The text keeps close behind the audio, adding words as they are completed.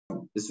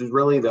this is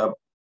really the,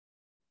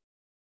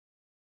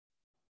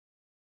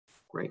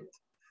 great.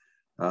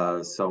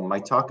 So my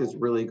talk is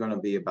really going to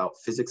be about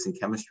physics and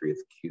chemistry of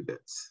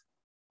qubits.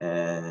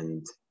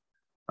 And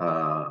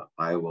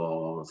I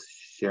will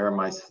share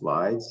my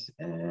slides,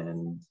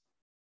 and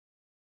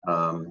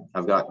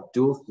I've got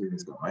dual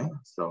screens going.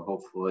 So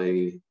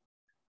hopefully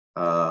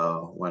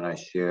when I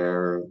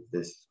share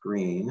this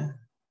screen,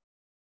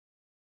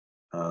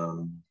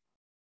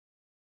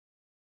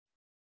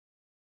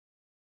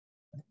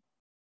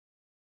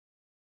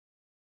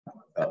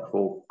 that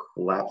whole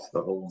collapse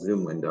the whole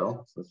Zoom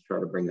window. So let's try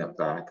to bring that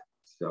back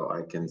so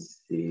I can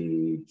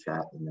see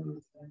chat and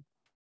everything.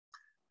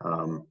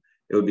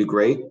 It would be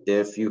great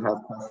if you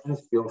have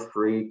questions. Feel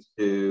free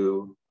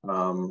to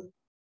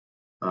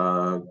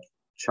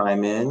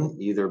chime in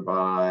either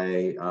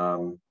by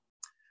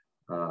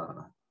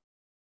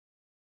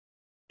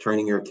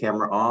turning your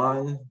camera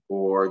on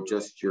or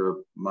just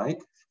your mic.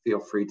 Feel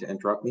free to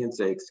interrupt me and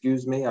say,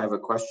 excuse me, I have a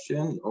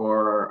question,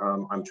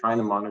 or I'm trying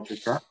to monitor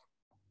chat.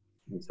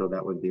 And so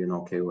that would be an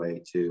okay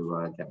way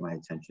to get my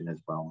attention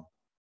as well.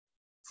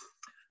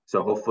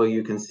 So hopefully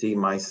you can see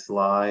my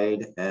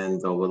slide and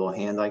the little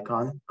hand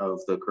icon of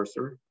the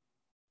cursor.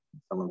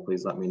 Someone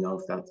please let me know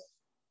if that's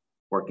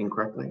working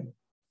correctly.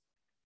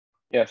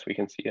 Yes, we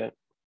can see it.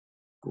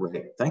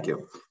 Great, thank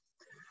you.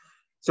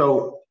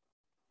 So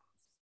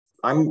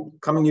I'm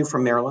coming to you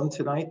from Maryland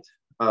tonight.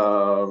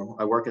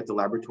 I work at the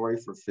Laboratory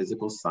for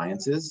Physical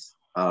Sciences.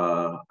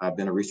 I've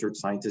been a research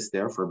scientist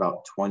there for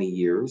about 20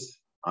 years.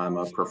 I'm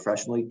a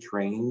professionally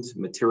trained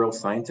material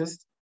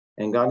scientist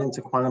and got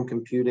into quantum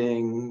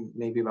computing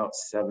maybe about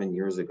 7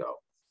 years ago.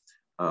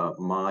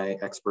 My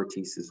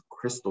expertise is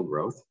crystal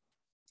growth,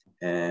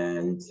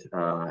 and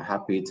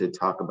happy to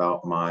talk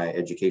about my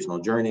educational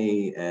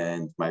journey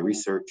and my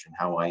research and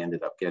how I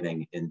ended up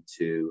getting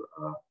into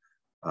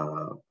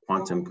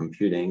quantum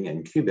computing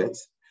and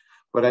qubits.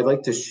 But I'd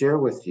like to share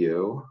with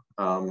you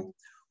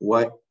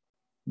what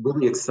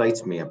really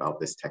excites me about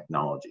this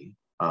technology.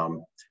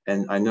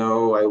 And I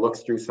know I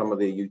looked through some of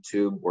the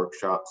YouTube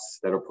workshops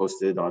that are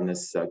posted on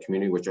this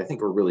community, which I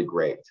think are really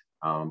great.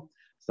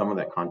 Some of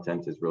that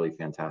content is really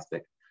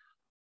fantastic.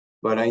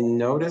 But I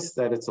noticed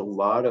that it's a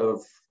lot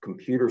of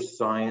computer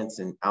science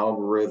and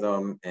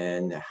algorithm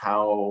and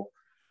how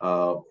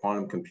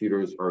quantum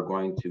computers are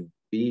going to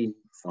be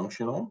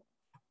functional.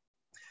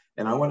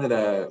 And I wanted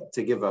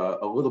to give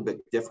a little bit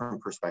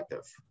different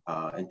perspective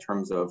in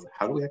terms of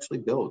how do we actually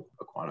build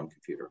a quantum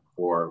computer,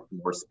 or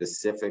more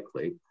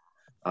specifically,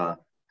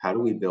 how do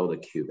we build a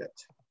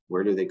qubit?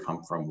 Where do they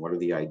come from? What are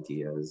the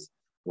ideas?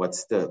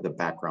 What's the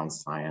background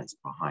science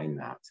behind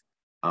that?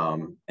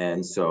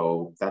 And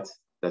so that's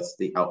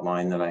the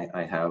outline that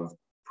I have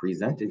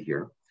presented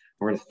here.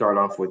 We're going to start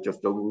off with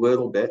just a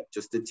little bit,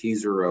 just a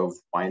teaser of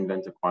why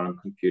invent a quantum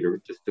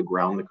computer, just to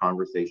ground the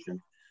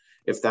conversation.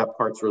 If that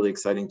part's really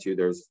exciting to you,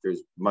 there's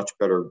much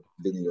better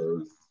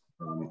videos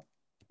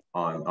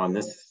on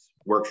this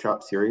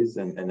workshop series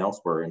and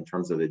elsewhere in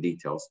terms of the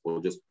details.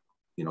 We'll just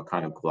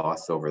kind of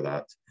gloss over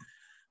that.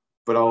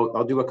 But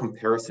I'll do a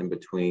comparison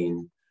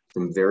between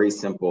some very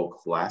simple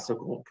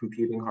classical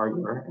computing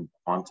hardware and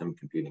quantum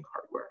computing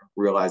hardware,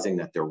 realizing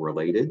that they're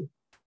related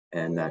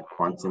and that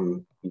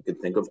you could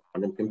think of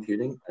quantum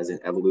computing as an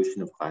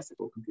evolution of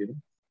classical computing.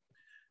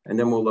 And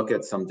then we'll look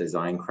at some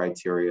design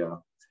criteria,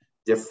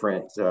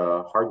 different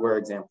hardware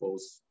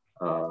examples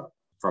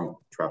from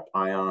trapped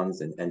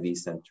ions and NV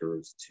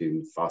centers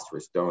to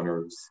phosphorus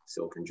donors,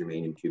 silicon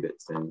germanium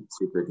qubits, and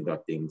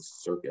superconducting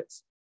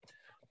circuits.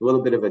 A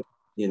little bit of a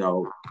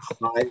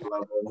high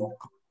level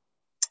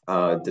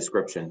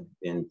description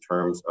in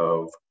terms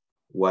of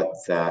what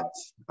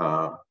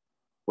are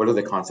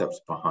the concepts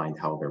behind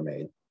how they're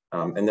made.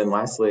 And then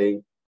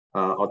lastly,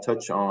 I'll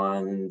touch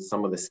on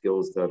some of the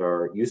skills that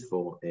are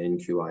useful in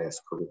QIS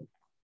curriculum.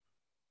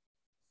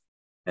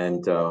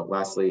 And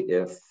lastly,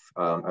 if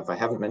I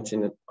haven't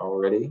mentioned it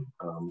already,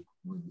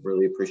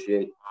 really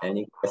appreciate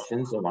any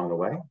questions along the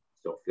way.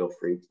 So feel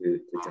free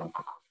to jump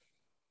in.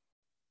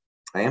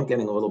 I am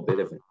getting a little bit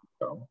of an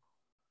echo.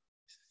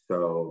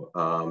 So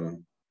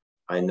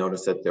I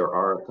noticed that there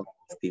are a couple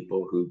of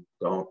people who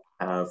don't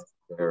have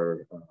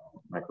their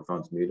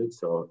microphones muted.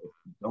 So if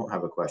you don't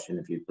have a question,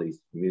 if you please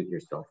mute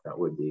yourself, that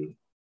would be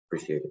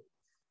appreciated.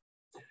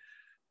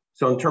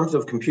 So in terms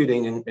of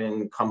computing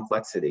and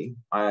complexity,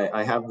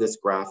 I have this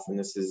graph, and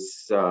this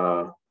is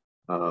from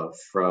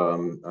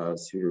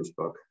Suter's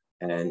book,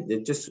 and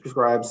it just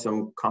describes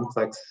some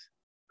complex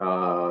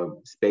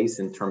space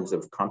in terms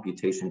of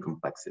computation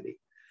complexity.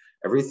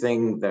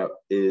 Everything that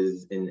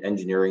is in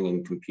engineering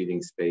and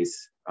computing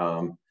space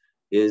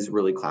is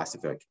really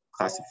classified.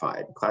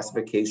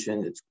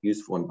 Classification, it's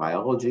useful in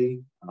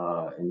biology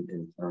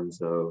in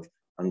terms of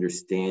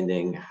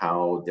understanding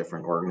how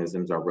different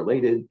organisms are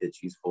related.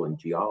 It's useful in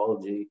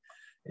geology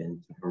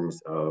in terms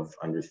of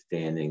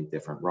understanding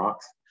different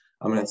rocks.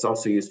 And it's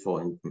also useful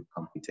in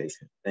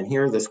computation. And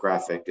here, this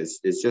graphic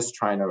is just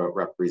trying to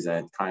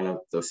represent kind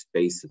of the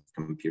space of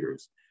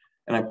computers.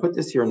 And I put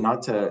this here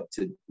not to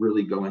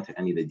really go into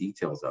any of the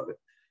details of it,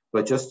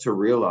 but just to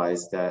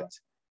realize that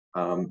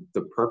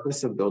The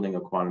purpose of building a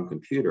quantum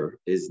computer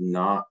is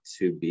not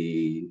to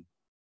be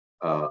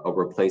a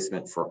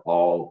replacement for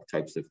all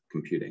types of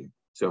computing.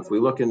 So if we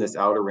look in this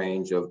outer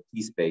range of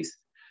p-space,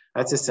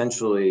 that's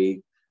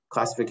essentially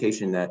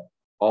classification that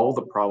all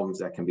the problems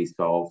that can be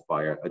solved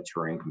by a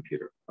Turing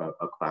computer,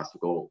 a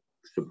classical,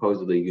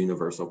 supposedly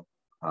universal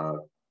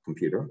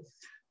computer.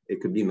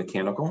 It could be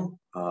mechanical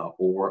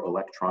or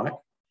electronic,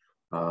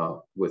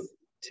 with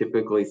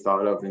typically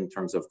thought of in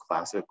terms of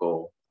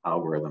classical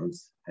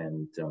algorithms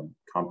and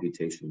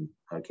computation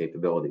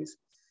capabilities.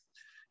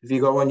 If you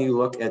go and you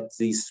look at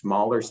these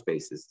smaller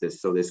spaces,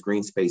 this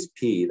green space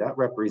P, that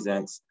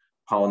represents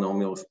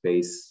polynomial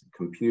space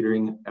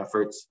computing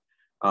efforts.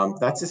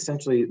 That's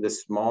essentially the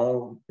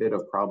small bit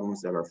of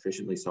problems that are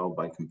efficiently solved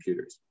by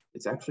computers.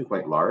 It's actually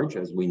quite large.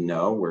 As we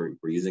know, we're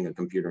using a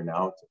computer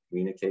now to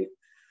communicate.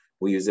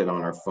 We use it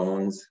on our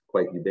phones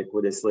quite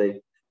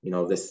ubiquitously. You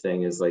know, this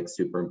thing is like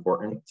super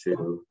important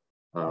to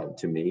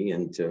me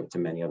and to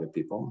many other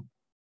people.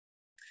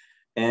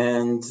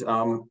 And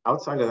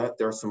outside of that,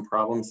 there are some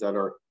problems that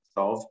are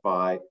solved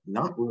by,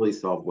 not really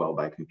solved well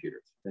by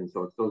computers. And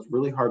so it's those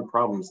really hard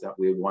problems that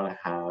we want to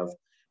have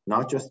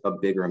not just a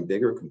bigger and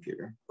bigger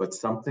computer, but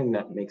something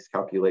that makes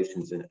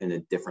calculations in a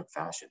different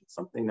fashion,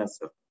 something that's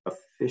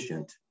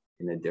efficient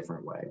in a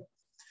different way.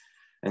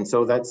 And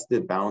so that's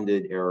the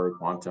bounded error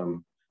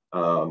quantum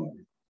polynomial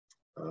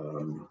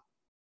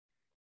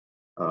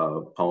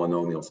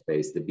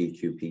space, the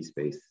BQP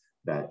space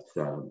that's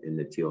in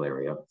the teal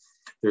area.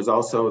 There's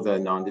also the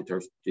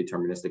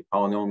non-deterministic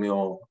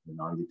polynomial, the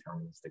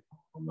non-deterministic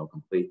polynomial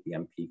complete, the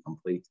MP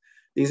complete.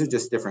 These are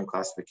just different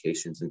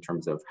classifications in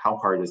terms of how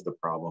hard is the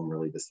problem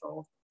really to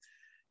solve.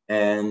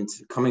 And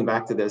coming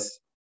back to this,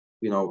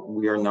 you know,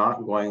 we are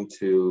not going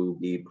to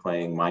be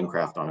playing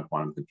Minecraft on a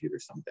quantum computer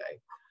someday,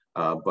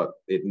 but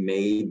it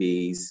may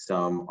be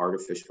some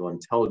artificial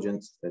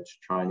intelligence that's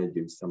trying to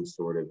do some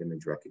sort of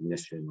image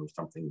recognition or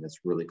something that's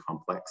really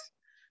complex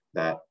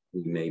that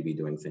we may be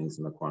doing things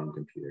in the quantum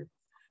computer.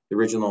 The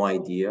original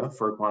idea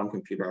for a quantum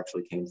computer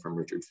actually came from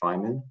Richard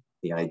Feynman.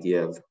 The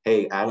idea of,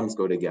 hey, atoms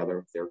go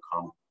together, they're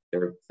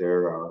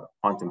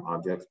quantum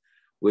objects.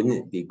 Wouldn't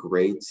it be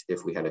great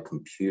if we had a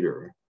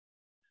computer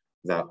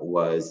that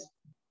was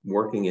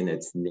working in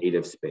its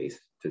native space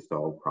to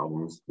solve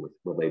problems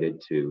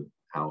related to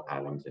how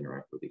atoms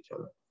interact with each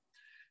other?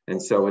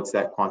 And so it's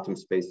that quantum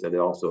space that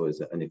also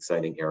is an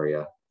exciting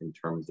area in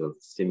terms of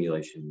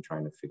simulation,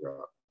 trying to figure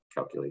out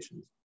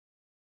calculations.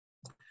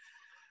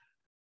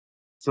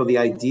 So the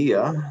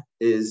idea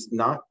is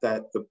not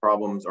that the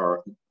problems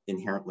are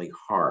inherently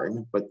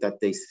hard, but that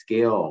they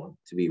scale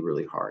to be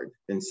really hard.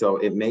 And so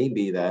it may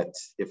be that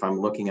if I'm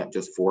looking at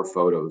just 4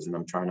 photos and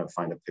I'm trying to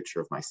find a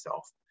picture of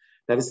myself,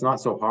 that it's not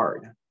so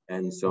hard.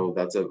 And so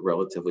that's a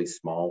relatively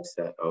small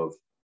set of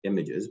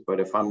images. But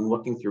if I'm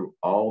looking through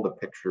all the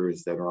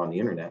pictures that are on the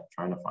internet,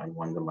 trying to find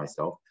one of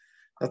myself,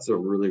 that's a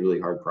really, really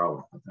hard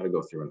problem. I've got to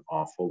go through an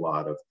awful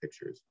lot of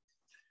pictures.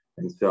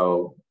 And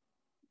so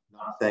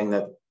not saying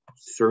that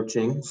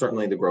searching,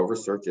 certainly the Grover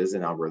search is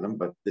an algorithm,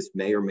 but this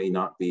may or may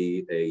not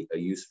be a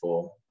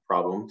useful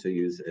problem to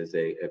use as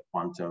a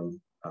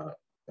quantum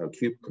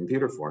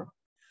computer for.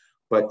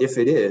 But if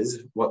it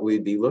is, what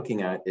we'd be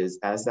looking at is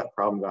as that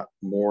problem got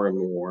more and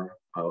more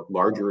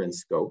larger in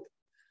scope,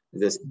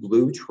 this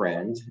blue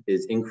trend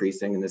is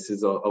increasing, and this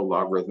is a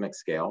logarithmic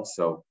scale,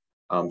 so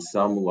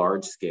some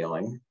large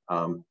scaling.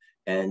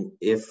 And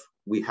if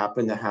we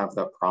happen to have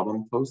that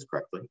problem posed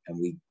correctly, and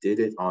we did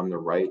it on the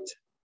right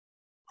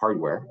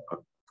hardware, a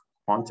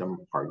quantum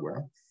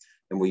hardware,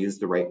 and we use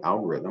the right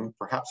algorithm,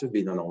 perhaps it'd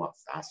be done a lot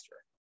faster.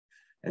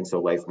 And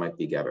so life might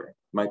be better,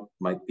 might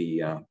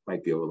be a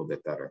little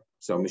bit better.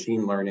 So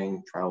machine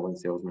learning, traveling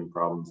salesman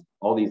problems,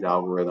 all these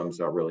algorithms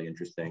are really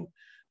interesting.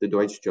 The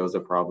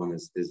Deutsch-Jozsa problem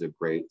is a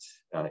great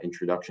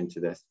introduction to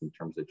this in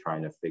terms of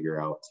trying to figure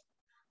out,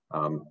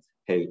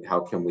 hey, how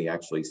can we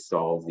actually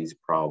solve these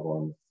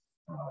problems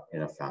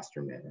in a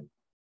faster manner?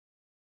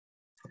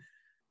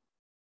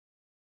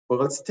 Well,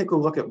 let's take a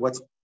look at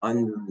what's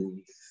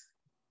underneath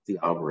the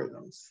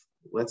algorithms.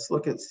 Let's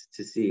look at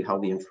to see how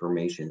the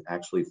information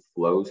actually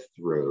flows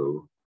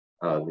through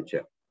the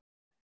chip.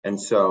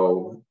 And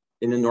so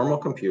in a normal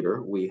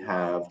computer, we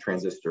have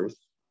transistors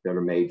that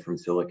are made from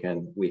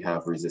silicon. We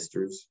have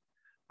resistors.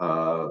 There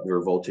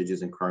are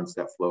voltages and currents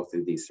that flow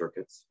through these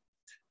circuits.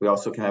 We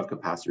also can have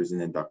capacitors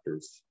and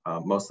inductors.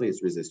 Mostly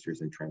it's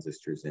resistors and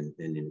transistors in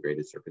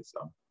integrated circuits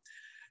though.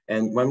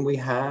 And when we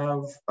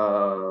have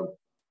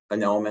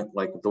an element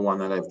like the one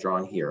that I've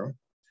drawn here,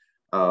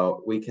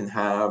 we can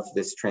have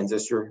this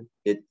transistor.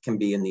 It can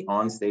be in the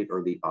on state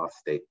or the off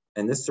state.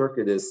 And this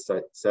circuit is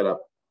set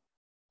up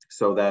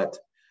so that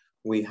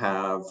we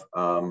have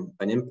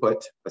an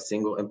input, a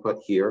single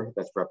input here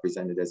that's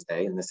represented as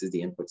A, and this is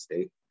the input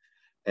state.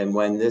 And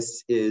when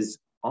this is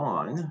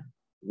on,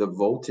 the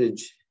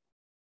voltage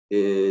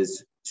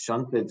is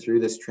shunted through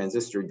this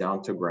transistor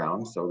down to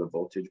ground. So the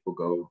voltage will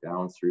go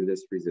down through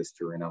this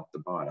resistor and out the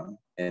bottom,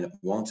 and it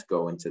won't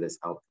go into this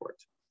output.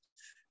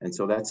 And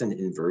so that's an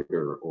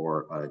inverter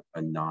or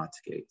a NOT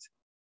gate.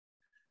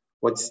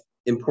 What's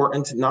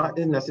Important, not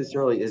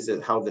necessarily is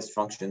it how this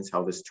functions,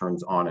 how this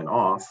turns on and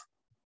off.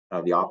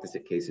 The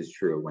opposite case is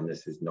true. When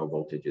this is no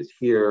voltage is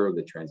here,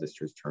 the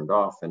transistor is turned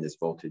off, and this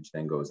voltage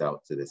then goes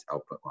out to this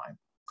output line.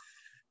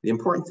 The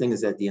important thing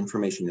is that the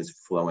information is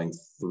flowing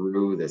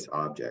through this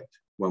object.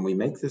 When we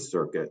make this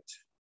circuit,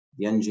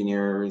 the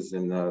engineers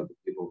and the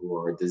people who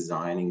are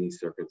designing these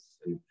circuits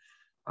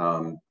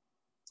and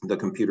the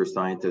computer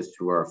scientists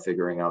who are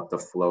figuring out the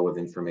flow of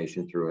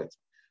information through it,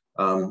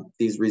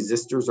 these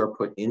resistors are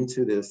put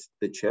into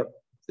the chip.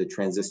 The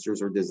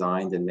transistors are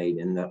designed and made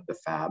in the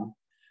fab,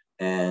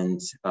 and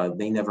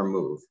they never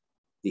move.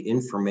 The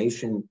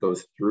information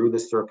goes through the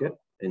circuit,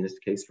 in this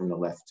case from the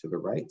left to the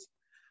right.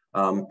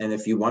 And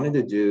if you wanted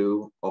to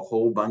do a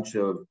whole bunch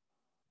of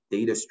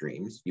data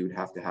streams, you'd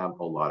have to have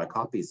a lot of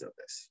copies of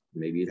this.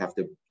 Maybe you'd have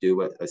to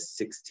do a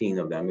 16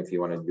 of them if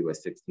you want to do a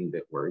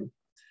 16-bit word.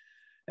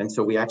 And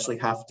so we actually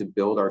have to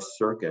build our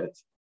circuit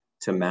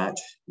to match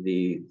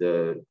the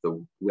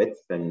width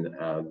and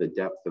the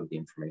depth of the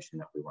information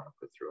that we want to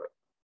put through it.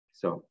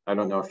 So I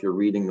don't know if you're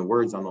reading the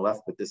words on the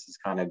left, but this is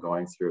kind of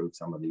going through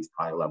some of these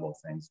high-level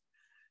things.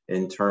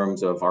 In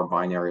terms of our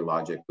binary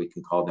logic, we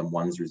can call them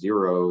ones or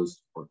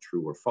zeros, or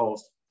true or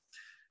false.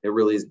 It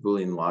really is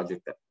Boolean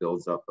logic that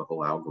builds up the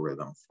whole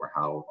algorithm for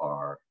how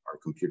our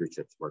computer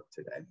chips work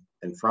today.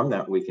 And from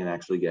that, we can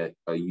actually get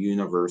a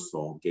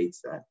universal gate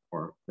set,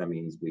 or that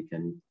means we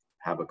can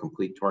have a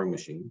complete Turing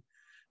machine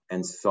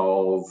and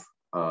solve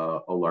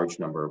a large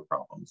number of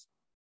problems.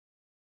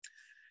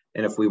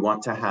 And if we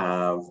want to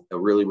have a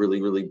really,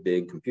 really, really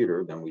big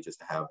computer, then we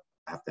just have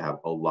to have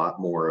a lot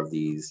more of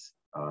these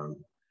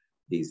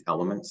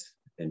elements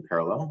in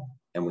parallel,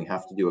 and we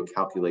have to do a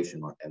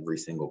calculation on every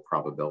single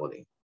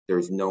probability.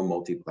 There's no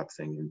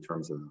multiplexing in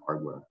terms of the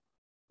hardware.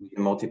 We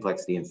can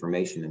multiplex the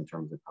information in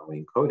terms of how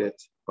we encode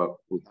it, but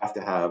we have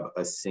to have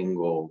a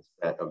single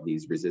set of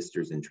these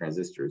resistors and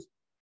transistors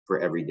for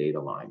every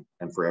data line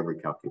and for every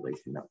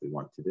calculation that we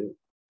want to do.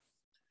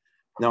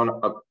 Now, in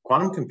a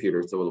quantum computer,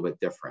 it's a little bit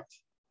different.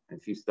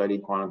 If you study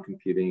quantum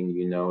computing,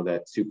 you know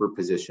that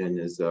superposition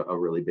is a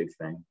really big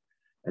thing.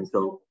 And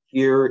so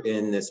here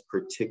in this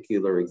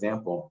particular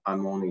example,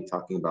 I'm only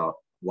talking about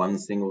one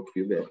single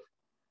qubit.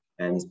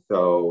 And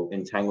so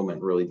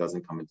entanglement really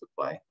doesn't come into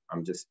play.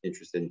 I'm just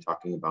interested in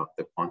talking about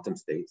the quantum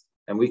states.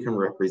 And we can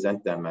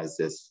represent them as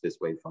this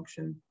wave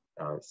function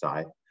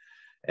psi,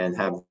 and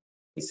have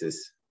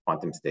basis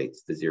quantum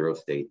states, the 0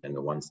 state and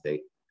the 1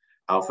 state.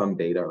 Alpha and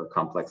beta are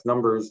complex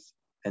numbers.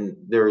 And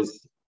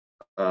there's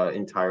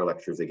entire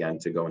lectures, again,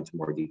 to go into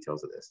more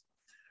details of this.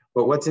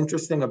 But what's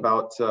interesting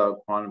about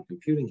quantum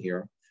computing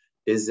here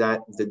is that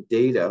the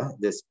data,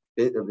 this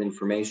bit of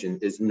information,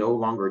 is no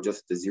longer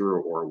just a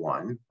 0 or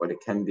 1, but it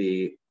can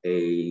be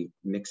a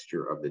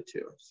mixture of the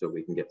two. So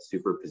we can get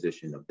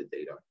superposition of the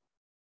data.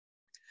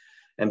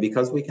 And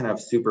because we can have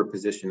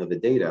superposition of the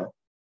data,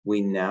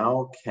 we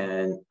now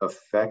can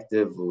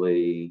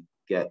effectively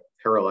get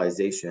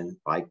parallelization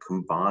by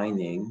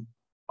combining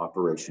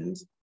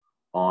operations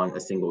on a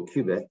single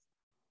qubit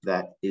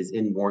that is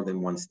in more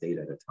than one state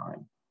at a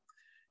time.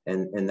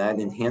 And that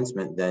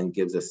enhancement then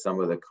gives us some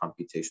of the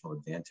computational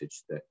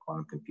advantage that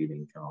quantum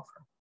computing can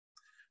offer.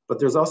 But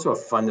there's also a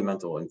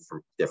fundamental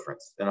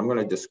difference, and I'm going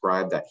to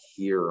describe that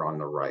here on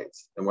the right.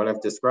 And what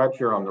I've described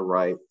here on the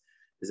right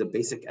is a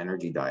basic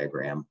energy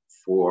diagram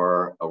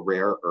for a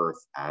rare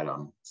earth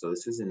atom. So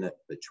this is in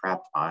the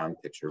trapped ion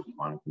picture of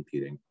quantum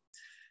computing.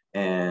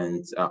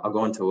 And I'll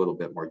go into a little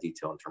bit more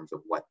detail in terms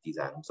of what these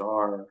atoms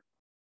are,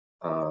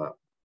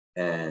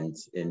 and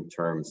in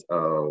terms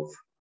of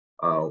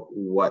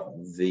what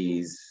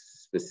these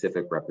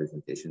specific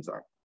representations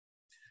are.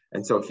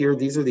 And so here,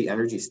 these are the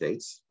energy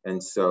states.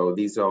 And so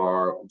these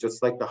are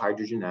just like the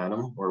hydrogen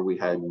atom, where we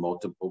had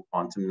multiple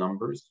quantum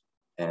numbers,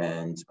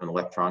 and an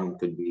electron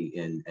could be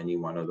in any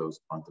one of those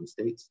quantum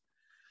states.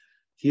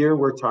 Here,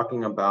 we're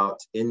talking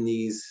about, in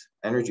these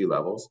energy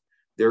levels,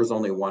 there's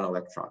only one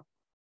electron.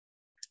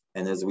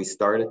 And as we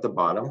start at the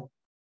bottom,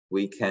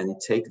 we can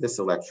take this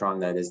electron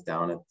that is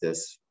down at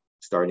this,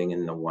 starting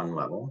in the 1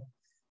 level,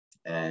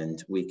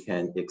 and we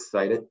can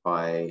excite it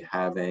by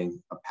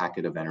having a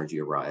packet of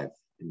energy arrive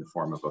in the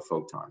form of a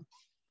photon.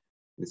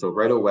 And so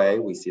right away,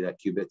 we see that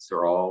qubits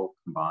are all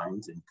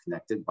combined and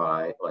connected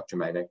by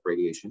electromagnetic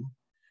radiation.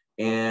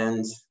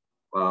 And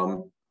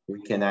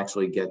we can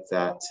actually get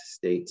that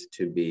state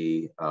to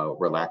be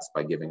relaxed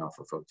by giving off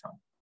a photon.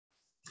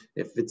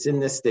 If it's in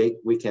this state,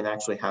 we can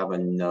actually have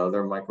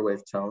another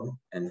microwave tone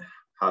and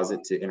cause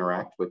it to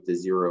interact with the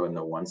 0 and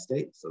the 1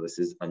 state. So this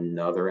is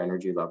another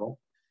energy level.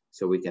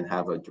 So we can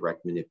have a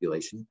direct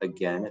manipulation.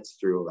 Again, it's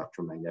through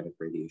electromagnetic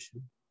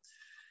radiation.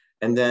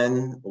 And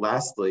then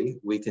lastly,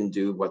 we can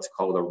do what's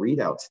called a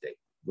readout state,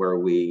 where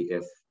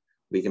if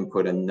we can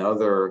put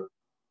another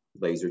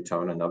laser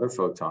tone, another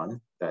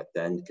photon, that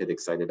then could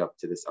excite it up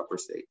to this upper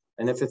state.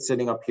 And if it's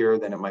sitting up here,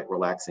 then it might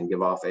relax and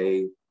give off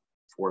a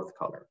 4th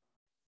color.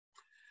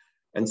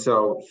 And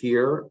so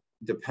here,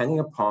 depending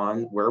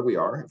upon where we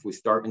are, if we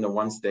start in the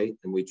 1 state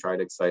and we try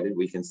to excite it,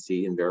 we can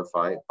see and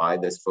verify by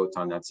this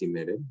photon that's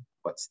emitted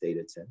what state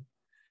it's in.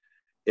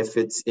 If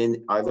it's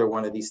in either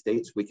one of these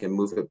states, we can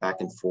move it back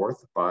and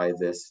forth by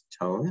this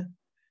tone.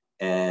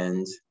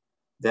 And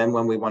then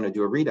when we want to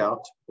do a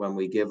readout, when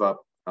we give it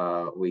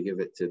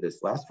to this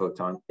last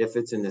photon, if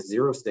it's in the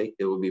 0 state,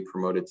 it will be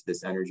promoted to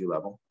this energy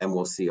level and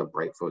we'll see a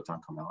bright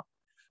photon come out.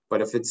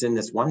 But if it's in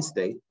this 1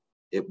 state,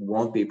 it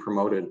won't be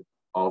promoted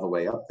all the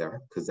way up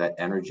there because that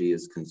energy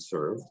is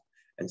conserved.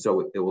 And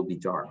so it will be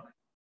dark.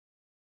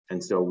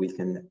 And so we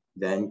can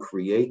then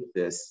create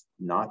this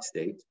not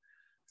state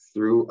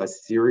through a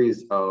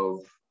series of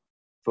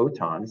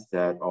photons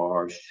that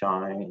are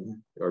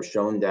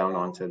shown down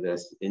onto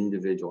this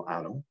individual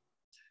atom.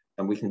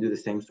 And we can do the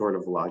same sort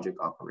of logic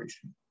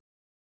operation.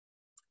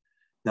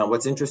 Now,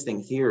 what's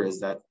interesting here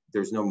is that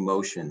there's no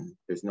motion,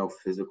 there's no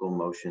physical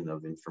motion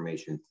of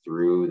information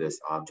through this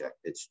object.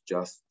 It's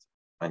just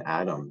an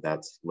atom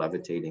that's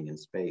levitating in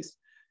space.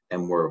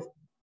 And we're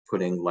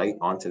putting light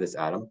onto this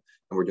atom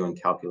and we're doing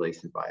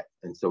calculations by it.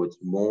 And so it's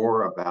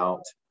more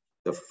about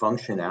the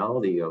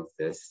functionality of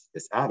this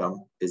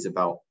atom is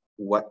about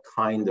what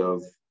kind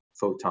of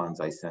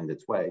photons I send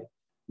its way,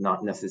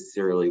 not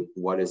necessarily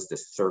what is the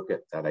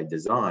circuit that I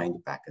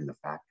designed back in the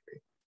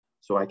factory.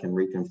 So I can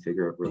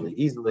reconfigure it really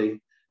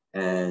easily.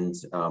 And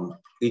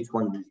each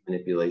one of these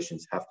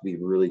manipulations have to be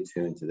really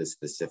tuned to the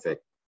specific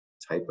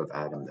type of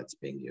atom that's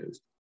being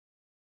used.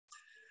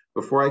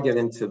 Before I get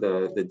into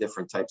the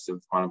different types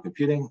of quantum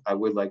computing, I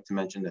would like to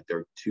mention that there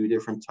are 2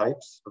 different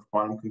types of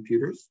quantum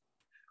computers.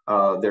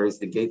 There is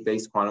the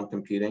gate-based quantum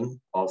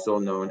computing, also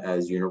known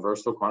as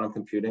universal quantum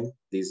computing.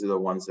 These are the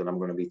ones that I'm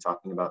going to be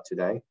talking about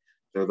today.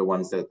 They're the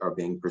ones that are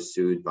being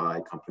pursued by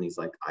companies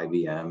like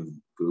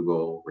IBM,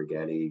 Google,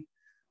 Rigetti,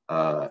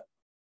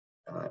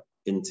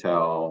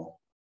 Intel,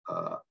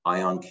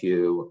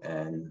 IonQ,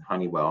 and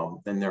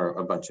Honeywell. Then there are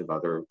a bunch of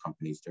other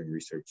companies doing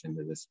research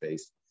into this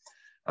space.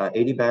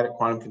 Adiabatic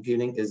quantum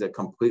computing is a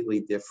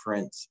completely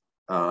different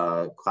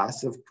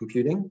class of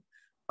computing.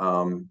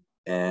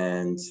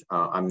 And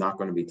I'm not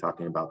going to be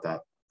talking about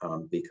that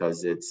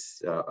because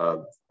it's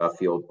a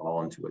field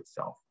all unto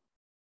itself.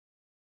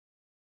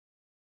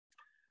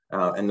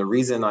 And the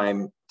reason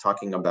I'm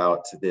talking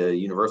about the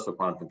universal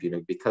quantum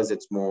computing, because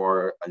it's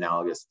more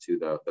analogous to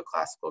the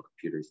classical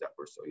computers that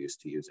we're so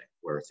used to using,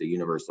 where it's a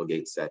universal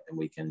gate set and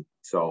we can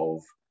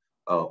solve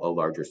a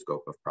larger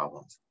scope of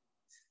problems.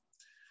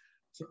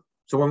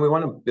 So when we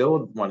want to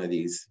build one of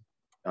these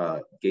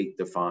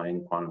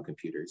gate-defined quantum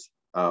computers,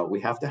 we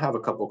have to have a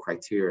couple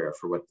criteria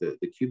for what the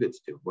qubits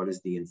do. What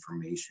does the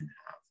information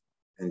have?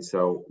 And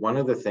so one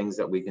of the things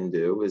that we can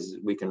do is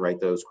we can write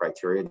those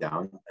criteria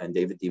down. And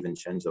David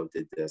DiVincenzo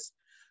did this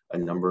a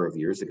number of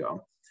years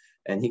ago.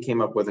 And he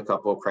came up with a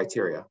couple of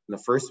criteria. And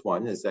the first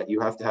one is that you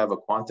have to have a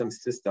quantum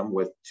system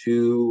with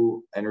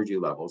 2 energy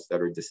levels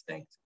that are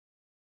distinct.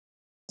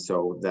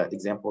 So that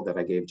example that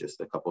I gave just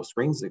a couple of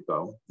screens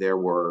ago, there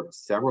were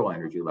several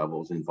energy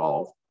levels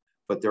involved,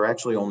 but there are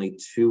actually only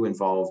 2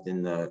 involved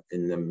in the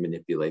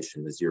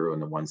manipulation, the 0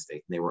 and the 1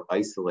 state. And they were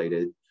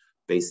isolated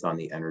based on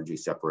the energy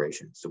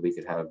separation. So we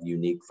could have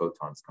unique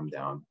photons come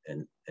down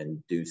and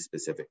do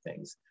specific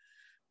things.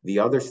 The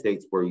other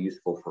states were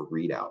useful for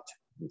readout.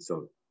 And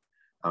so,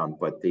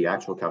 but the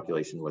actual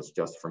calculation was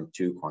just from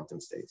 2 quantum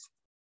states.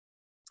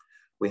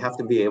 We have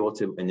to be able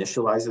to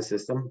initialize a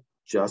system,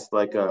 just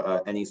like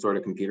any sort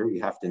of computer.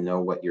 You have to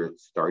know what your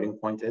starting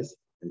point is.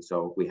 And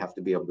so we have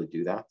to be able to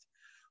do that.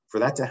 For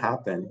that to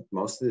happen,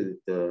 most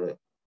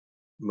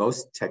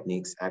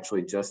techniques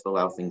actually just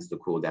allow things to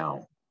cool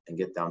down and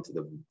get down to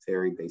the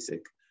very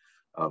basic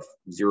of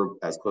 0,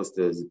 as close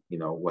to,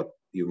 what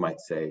you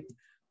might say,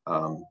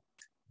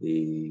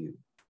 the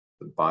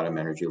bottom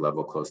energy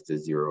level close to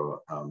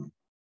 0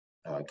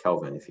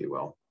 Kelvin, if you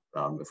will,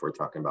 if we're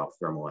talking about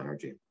thermal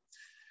energy.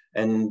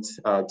 And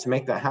to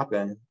make that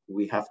happen,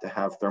 we have to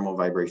have thermal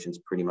vibrations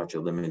pretty much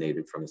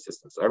eliminated from the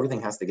system. So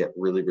everything has to get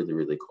really, really,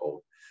 really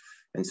cold.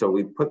 And so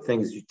we put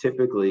things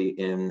typically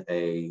in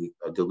a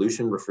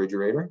dilution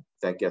refrigerator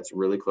that gets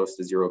really close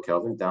to 0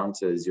 Kelvin, down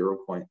to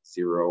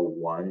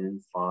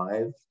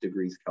 0.015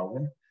 degrees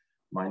Kelvin,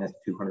 minus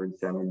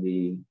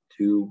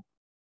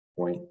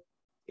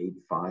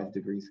 272.85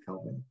 degrees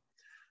Kelvin.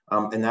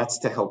 And that's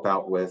to help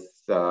out with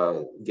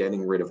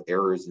getting rid of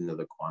errors into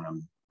the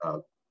quantum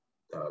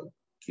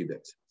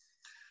qubits.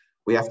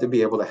 We have to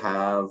be able to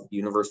have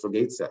universal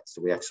gate sets.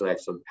 So we actually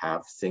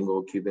have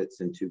single qubits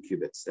and 2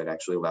 qubits that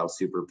actually allow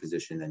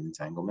superposition and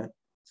entanglement.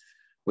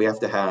 We have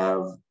to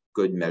have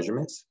good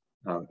measurements.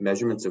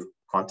 Measurements of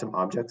quantum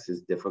objects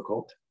is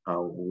difficult.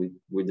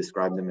 We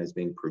describe them as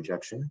being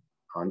projection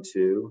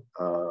onto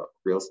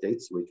real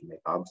states so we can make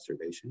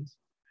observations.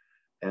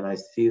 And I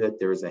see that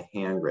there's a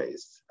hand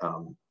raised.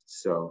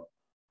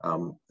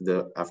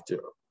 After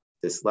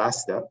this last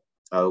step,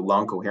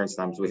 long coherence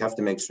times, we have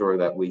to make sure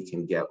that we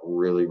can get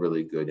really,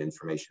 really good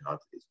information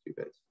onto these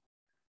qubits.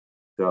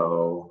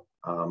 So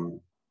I'm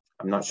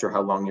not sure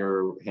how long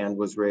your hand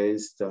was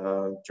raised,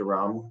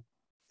 Jerome.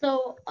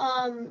 So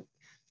I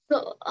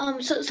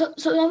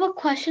have a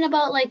question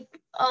about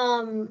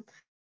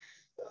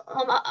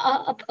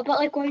about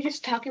like what we're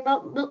just talking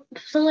about.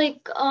 So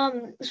like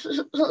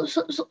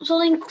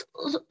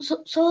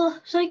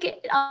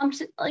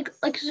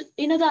like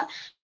you know that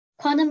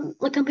quantum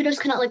like computers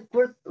cannot like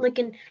work like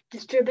in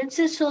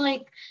disturbances. So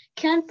like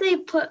can't they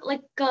put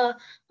like the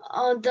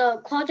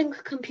quantum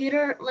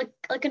computer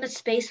like in a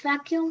space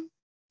vacuum?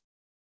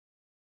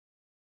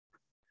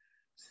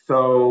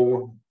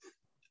 So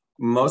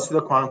most of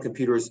the quantum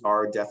computers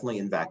are definitely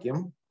in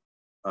vacuum.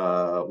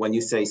 When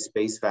you say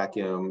space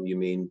vacuum, you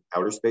mean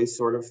outer space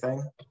sort of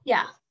thing?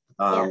 Yeah.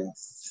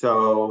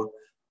 So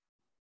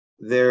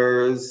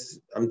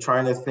I'm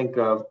trying to think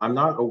of, I'm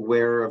not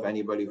aware of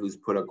anybody who's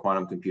put a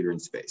quantum computer in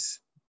space.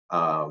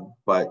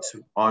 But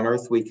on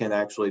Earth, we can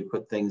actually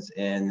put things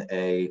in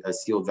a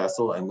sealed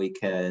vessel and we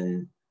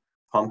can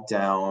pump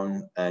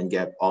down and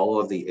get all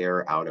of the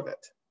air out of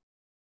it.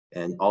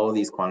 And all of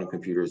these quantum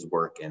computers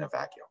work in a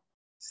vacuum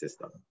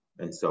system.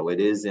 And so it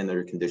is in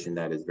a condition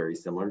that is very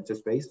similar to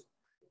space.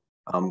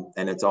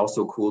 And it's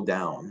also cooled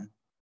down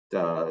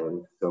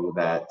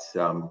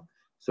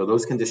so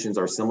those conditions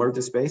are similar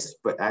to space,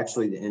 but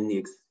actually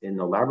in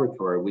the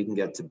laboratory, we can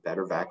get to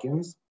better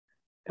vacuums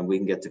and we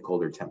can get to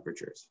colder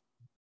temperatures.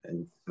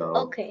 And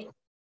so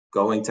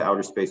going to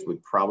outer space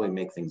would probably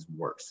make things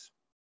worse.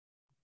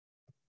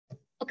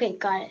 Okay,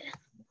 got it.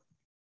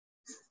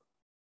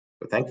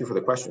 But thank you for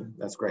the question.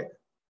 That's great.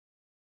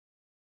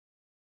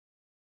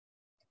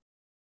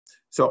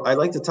 So I'd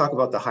like to talk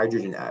about the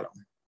hydrogen atom.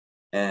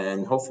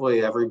 And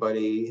hopefully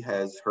everybody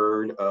has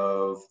heard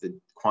of the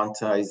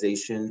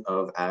quantization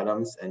of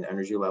atoms and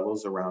energy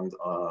levels around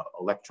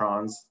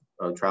electrons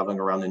traveling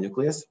around the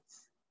nucleus.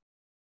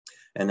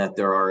 And that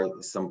there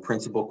are some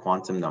principal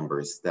quantum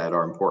numbers that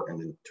are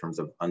important in terms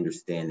of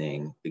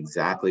understanding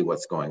exactly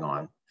what's going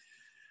on.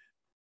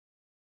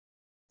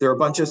 There are a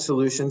bunch of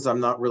solutions. I'm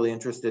not really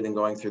interested in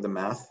going through the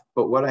math,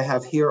 but what I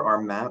have here are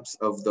maps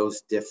of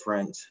those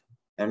different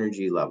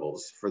energy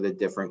levels for the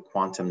different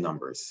quantum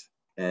numbers.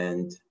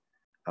 And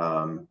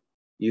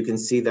you can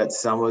see that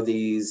some of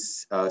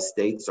these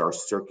states are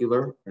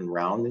circular and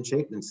round in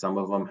shape, and some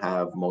of them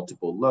have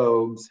multiple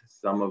lobes.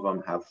 Some of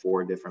them have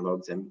 4 different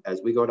lobes. And as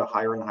we go to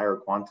higher and higher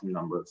quantum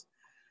numbers,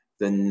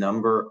 the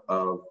number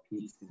of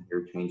peaks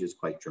here changes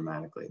quite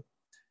dramatically.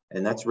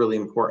 And that's really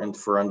important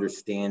for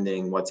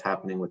understanding what's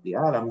happening with the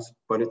atoms,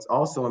 but it's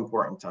also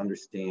important to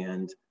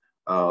understand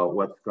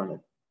what's going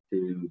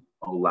to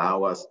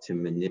allow us to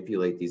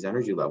manipulate these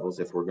energy levels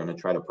if we're going to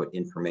try to put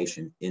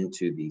information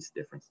into these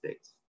different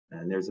states.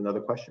 And there's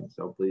another question,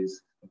 so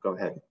please go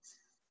ahead.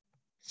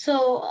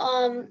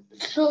 So,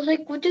 so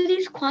like, what do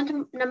these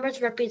quantum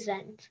numbers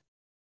represent?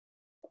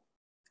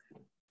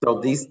 So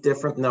these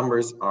different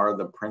numbers are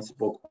the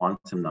principal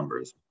quantum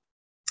numbers.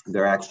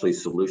 They're actually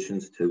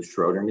solutions to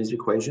Schrodinger's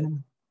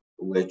equation,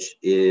 which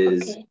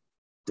is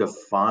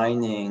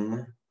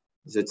defining,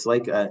 it's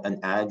like an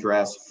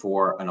address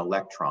for an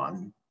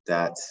electron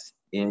that's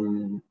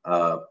in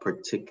a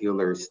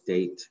particular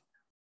state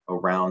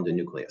around the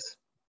nucleus.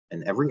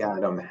 And every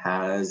atom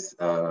has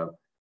a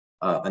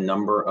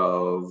number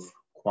of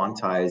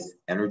quantized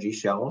energy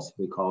shells.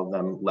 We call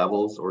them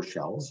levels or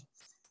shells.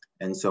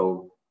 And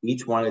so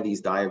each one of these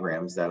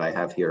diagrams that I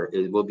have here,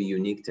 it will be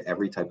unique to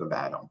every type of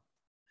atom.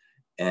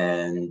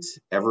 And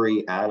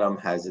every atom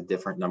has a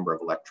different number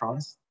of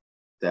electrons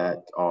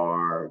that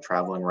are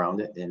traveling around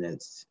it in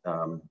its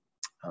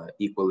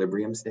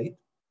equilibrium state.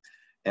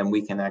 And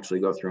we can actually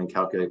go through and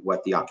calculate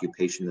what the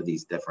occupation of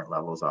these different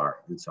levels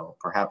are. And so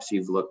perhaps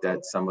you've looked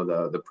at some of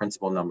the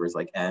principal numbers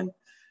like N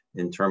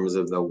in terms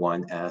of the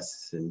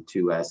 1s and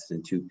 2s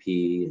and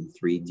 2p and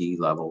 3d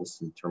levels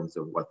in terms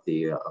of what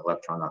the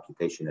electron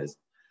occupation is.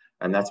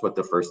 And that's what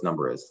the first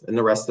number is. And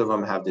the rest of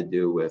them have to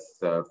do with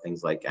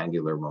things like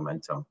angular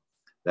momentum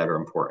that are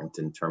important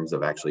in terms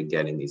of actually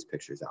getting these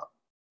pictures out.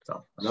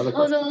 So another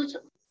question.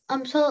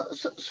 So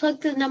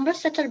like the number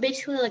sets are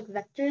basically like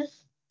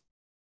vectors?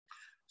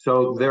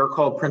 So they're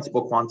called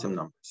principal quantum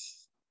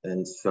numbers.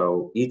 And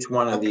so each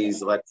one of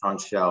these electron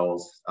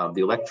shells,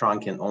 the electron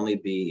can only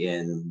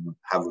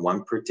have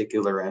one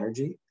particular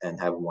energy and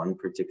have one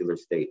particular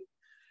state.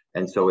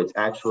 And so it's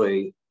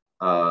actually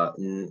not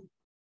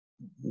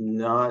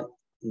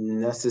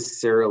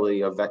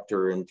necessarily a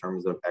vector in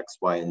terms of X,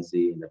 Y, and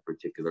Z in a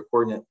particular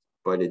coordinate,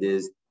 but it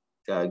is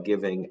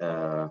giving,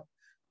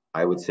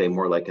 I would say,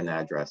 more like an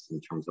address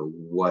in terms of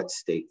what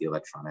state the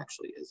electron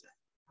actually is in.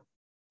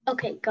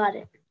 Okay, got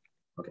it.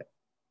 Okay.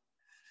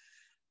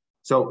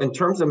 So in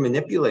terms of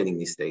manipulating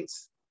these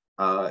states,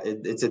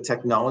 it's a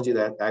technology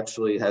that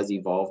actually has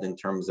evolved in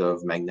terms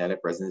of magnetic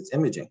resonance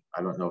imaging.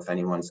 I don't know if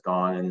anyone's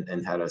gone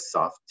and had a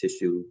soft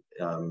tissue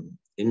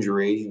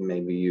injury.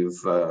 Maybe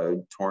you've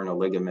torn a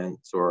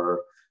ligament,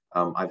 or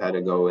I've had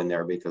to go in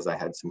there because I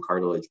had some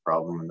cartilage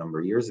problem a number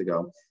of years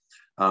ago.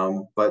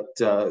 But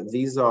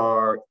these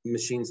are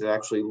machines that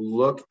actually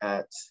look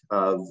at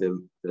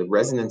the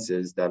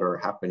resonances that are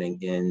happening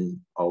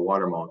in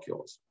water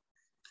molecules.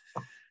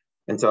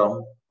 And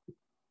so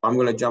I'm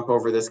going to jump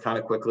over this kind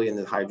of quickly in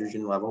the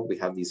hydrogen level. We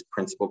have these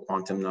principal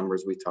quantum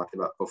numbers we talked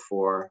about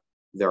before.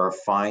 There are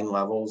fine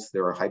levels,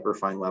 there are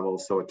hyperfine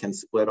levels, so it can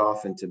split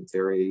off into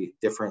very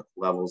different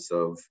levels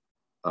of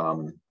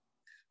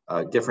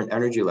different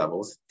energy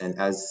levels. And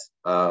as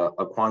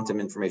a quantum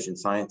information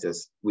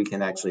scientist, we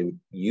can actually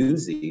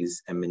use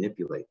these and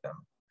manipulate them.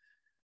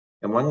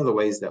 And one of the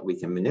ways that we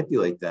can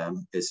manipulate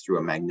them is through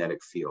a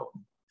magnetic field.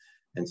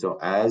 And so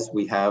as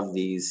we have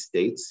these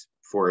states,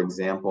 for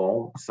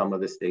example, some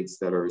of the states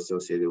that are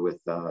associated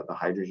with the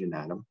hydrogen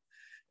atom,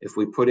 if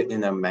we put it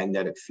in a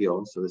magnetic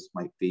field, so this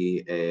might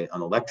be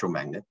an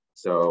electromagnet,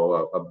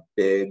 so a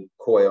big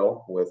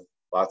coil with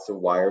lots of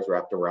wires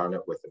wrapped around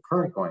it with a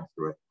current going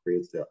through it,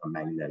 creates a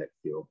magnetic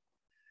field.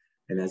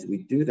 And as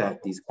we do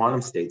that, these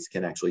quantum states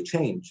can actually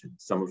change.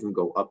 Some of them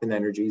go up in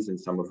energies and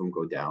some of them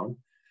go down.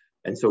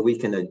 And so we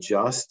can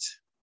adjust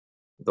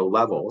the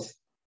levels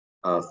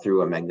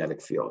through a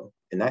magnetic field.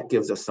 And that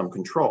gives us some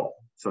control.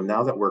 So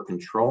now that we're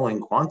controlling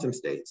quantum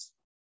states,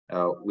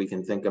 we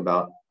can think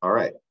about, all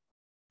right,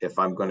 if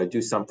I'm going to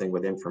do something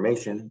with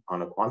information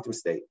on a quantum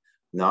state,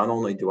 not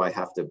only do I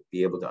have to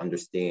be able to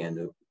understand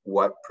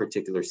what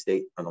particular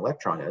state an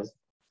electron is,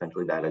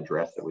 essentially that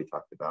address that we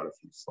talked about a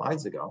few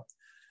slides ago,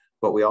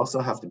 but we also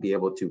have to be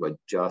able to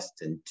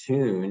adjust and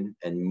tune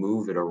and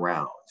move it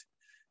around.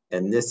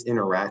 And this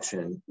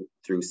interaction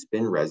through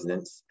spin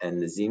resonance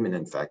and the Zeeman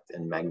effect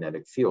and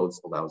magnetic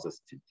fields allows us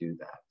to do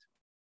that.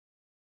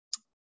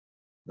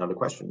 Another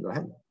question, go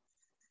ahead.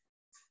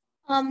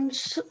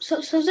 So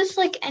is this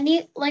like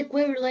any way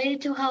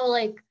related to how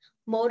like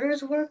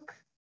motors work?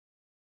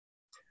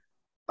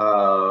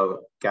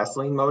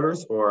 Gasoline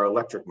motors or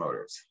electric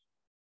motors?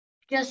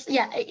 Just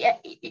yeah,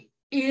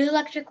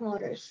 electric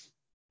motors.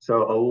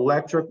 So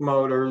electric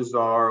motors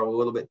are a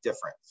little bit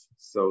different.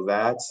 So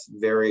that's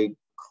very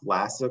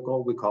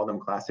classical. We call them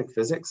classic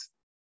physics,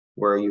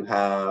 where you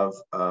have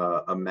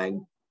a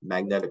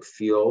magnetic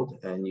field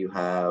and you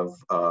have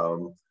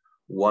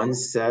one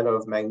set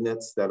of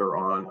magnets that are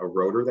on a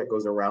rotor that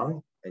goes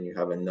around, and you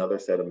have another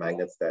set of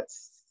magnets that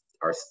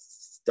are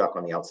stuck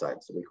on the outside.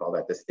 So we call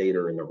that the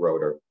stator and the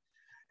rotor.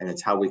 And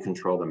it's how we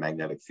control the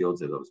magnetic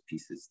fields of those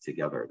pieces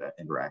together that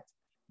interact.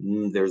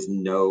 There's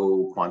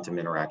no quantum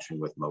interaction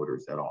with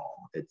motors at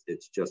all.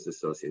 It's just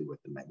associated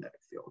with the magnetic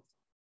field.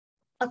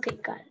 Okay,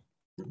 got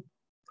it.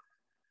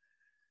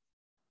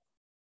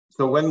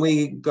 So when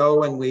we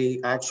go and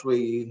we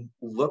actually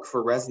look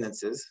for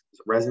resonances,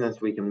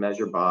 resonance we can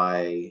measure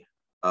by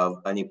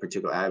of any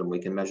particular atom, we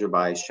can measure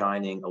by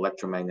shining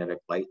electromagnetic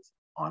light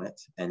on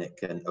it, and it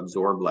can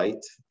absorb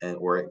light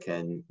or it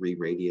can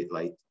re-radiate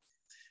light.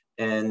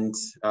 And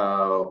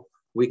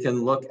we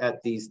can look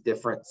at these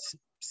different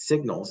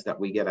signals that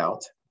we get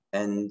out,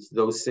 and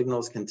those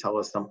signals can tell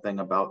us something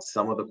about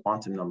some of the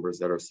quantum numbers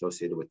that are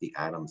associated with the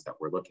atoms that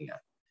we're looking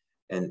at.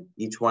 And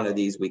each one of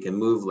these we can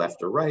move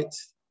left or right,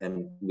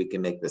 and we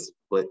can make the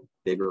split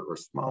bigger or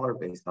smaller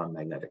based on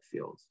magnetic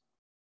fields.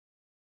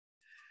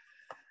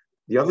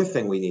 The other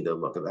thing we need to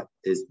look at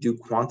is, do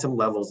quantum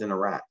levels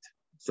interact?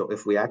 So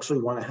if we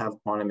actually want to have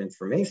quantum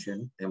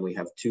information and we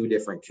have two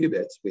different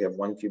qubits, we have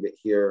one qubit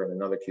here and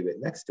another qubit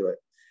next to it,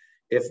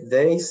 if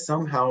they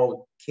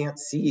somehow can't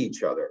see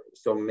each other,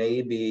 so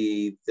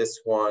maybe this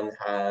one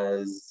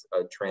has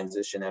a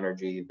transition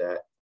energy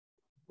that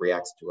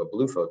reacts to a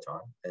blue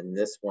photon and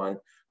this one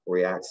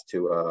reacts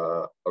to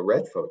a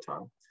red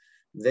photon,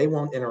 they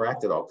won't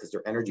interact at all because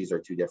their energies are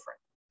too different.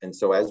 And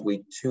so as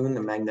we tune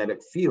the magnetic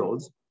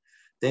fields,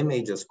 they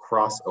may just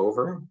cross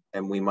over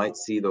and we might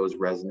see those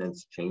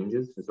resonance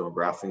changes. And so we're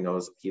graphing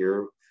those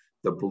here.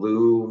 The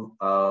blue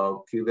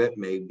qubit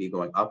may be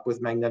going up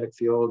with magnetic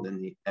field, and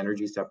the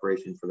energy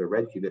separation for the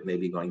red qubit may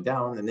be going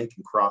down, and they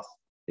can cross.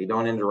 They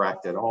don't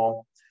interact at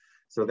all.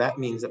 So that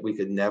means that we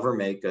could never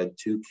make a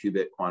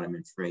 2-qubit quantum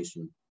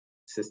information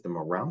system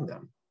around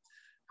them.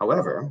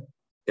 However,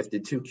 if the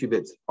 2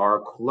 qubits are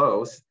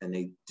close and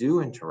they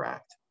do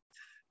interact,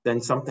 then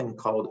something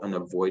called an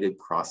avoided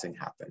crossing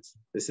happens.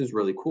 This is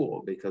really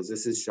cool because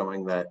this is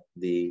showing that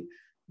the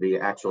 2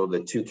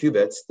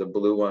 qubits, the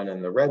blue one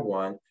and the red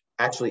one,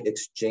 actually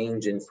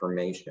exchange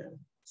information.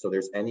 So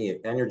there's any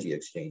energy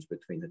exchange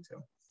between the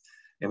two.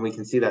 And we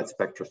can see that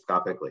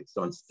spectroscopically.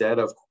 So instead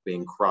of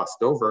being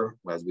crossed over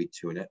as we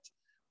tune it,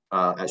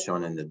 as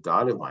shown in the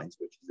dotted lines,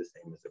 which is the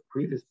same as the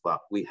previous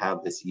plot, we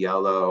have this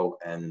yellow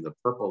and the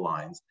purple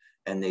lines,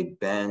 and they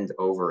bend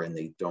over and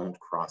they don't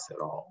cross at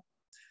all.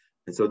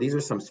 And so these are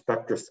some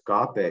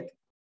spectroscopic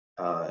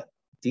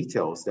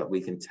details that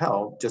we can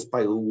tell just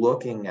by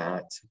looking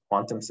at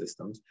quantum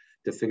systems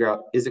to figure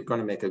out, is it going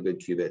to make a good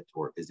qubit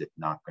or is it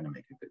not going to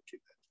make a good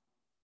qubit?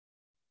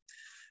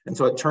 And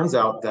so it turns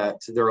out that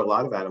there are a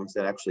lot of atoms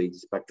that actually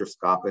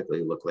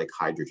spectroscopically look like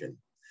hydrogen.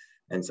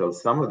 And so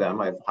some of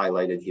them I've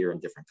highlighted here in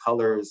different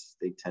colors.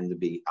 They tend to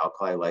be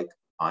alkali-like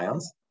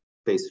ions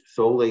based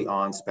solely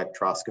on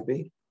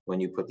spectroscopy. When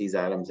you put these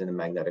atoms in a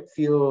magnetic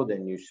field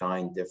and you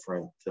shine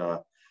different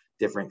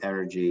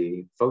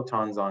energy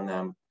photons on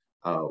them,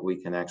 we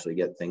can actually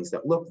get things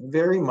that look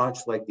very much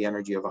like the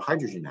energy of a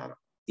hydrogen atom,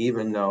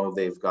 even though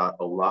they've got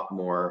a lot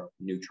more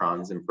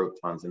neutrons and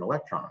protons and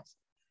electrons.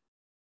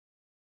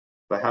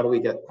 But how do we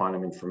get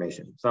quantum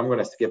information? So I'm going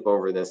to skip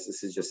over this.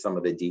 This is just some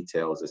of the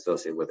details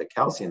associated with a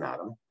calcium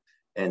atom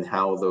and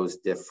how those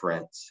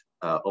different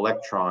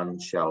electron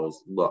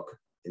shells look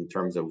in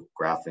terms of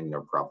graphing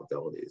their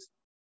probabilities.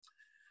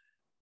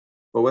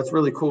 But what's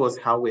really cool is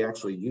how we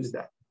actually use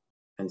that.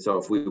 And so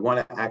if we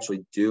want to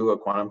actually do a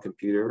quantum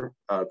computer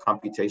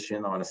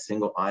computation on a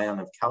single ion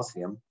of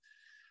calcium,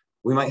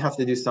 we might have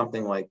to do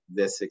something like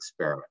this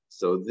experiment.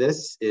 So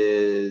this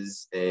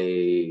is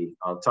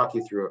I'll talk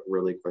you through it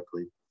really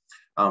quickly.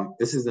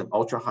 This is an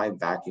ultra high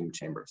vacuum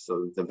chamber.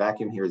 So the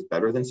vacuum here is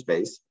better than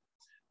space.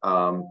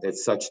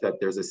 It's such that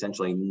there's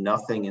essentially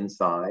nothing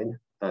inside.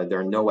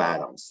 There are no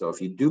atoms. So if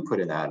you do put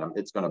an atom,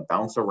 it's going to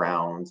bounce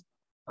around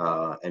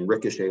and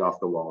ricochet off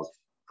the walls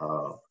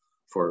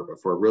for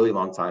a really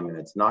long time, and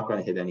it's not going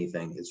to hit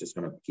anything. It's just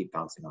going to keep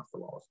bouncing off the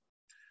walls.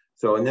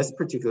 So in this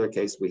particular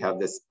case, we have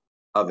this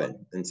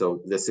oven. And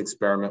so this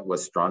experiment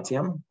was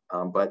strontium,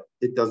 but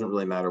it doesn't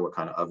really matter what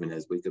kind of oven it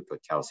is. We could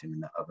put calcium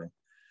in the oven.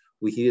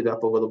 We heat it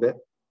up a little bit,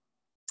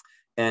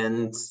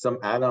 and some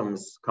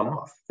atoms come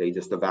off. They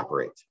just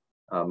evaporate,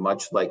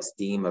 much like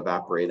steam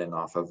evaporating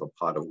off of a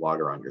pot of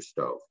water on your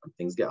stove. When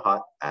things get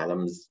hot,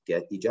 atoms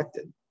get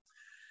ejected.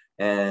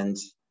 And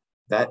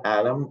that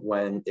atom,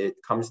 when it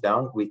comes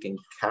down, we can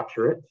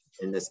capture it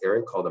in this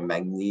area called a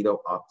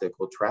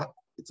magneto-optical trap.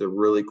 It's a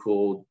really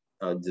cool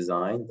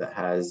design that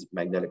has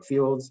magnetic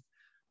fields,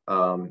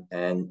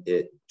 and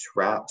it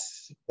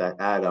traps that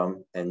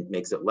atom and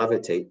makes it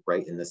levitate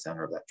right in the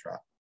center of that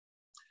trap.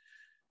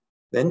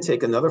 Then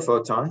take another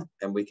photon,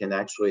 and we can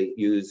actually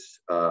use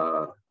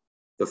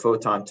the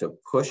photon to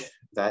push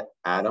that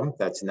atom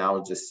that's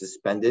now just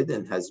suspended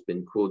and has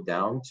been cooled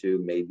down to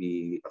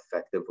maybe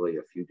effectively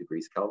a few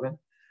degrees Kelvin.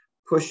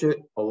 Push it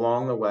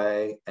along the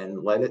way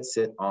and let it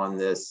sit on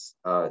this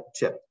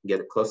chip. Get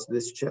it close to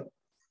this chip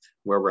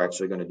where we're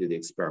actually going to do the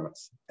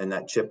experiments. And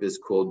that chip is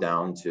cooled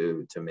down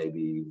to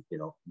maybe,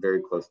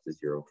 very close to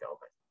 0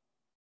 Kelvin.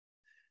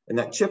 And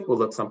that chip will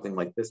look something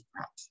like this,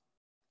 perhaps.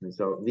 And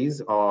so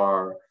these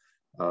are,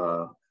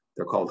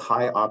 they're called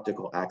high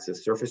optical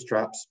axis surface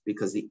traps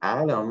because the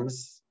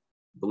atoms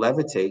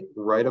levitate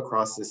right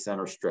across the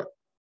center strip.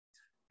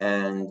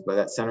 But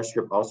that center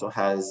strip also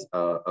has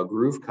a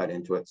groove cut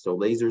into it. So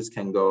lasers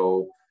can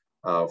go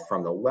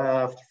from the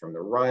left, from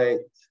the right,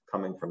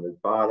 coming from the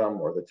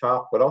bottom or the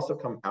top, but also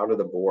come out of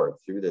the board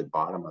through the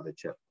bottom of the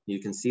chip. You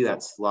can see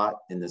that slot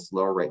in this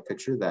lower right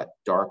picture, that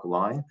dark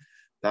line.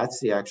 That's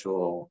the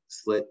actual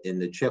slit in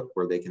the chip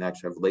where they can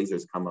actually have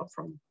lasers come up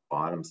from the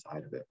bottom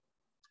side of it.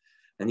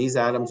 And these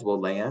atoms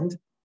will land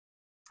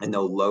and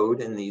they'll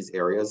load in these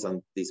areas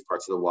on these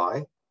parts of the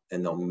Y,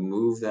 and they'll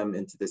move them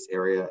into this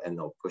area and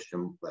they'll push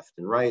them left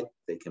and right.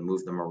 They can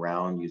move them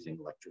around using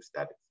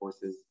electrostatic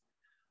forces.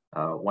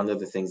 One of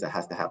the things that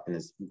has to happen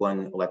is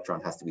one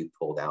electron has to be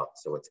pulled out,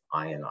 so it's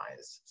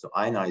ionized. So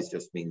ionized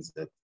just means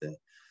that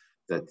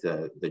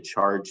the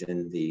charge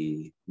in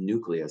the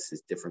nucleus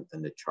is different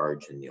than the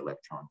charge in the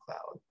electron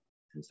cloud.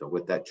 And so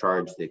with that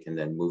charge, they can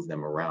then move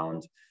them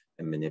around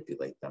and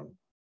manipulate them.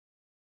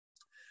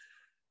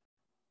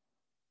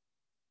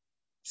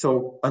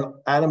 So an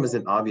atom is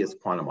an obvious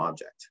quantum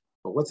object,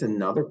 but what's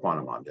another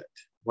quantum object?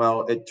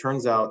 Well, it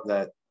turns out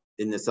that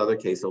in this other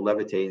case, a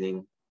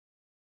levitating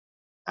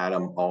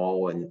atom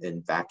all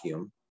in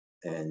vacuum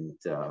and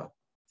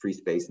free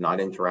space, not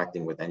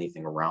interacting with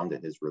anything around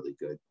it is really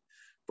good.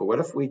 But what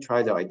if we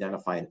try to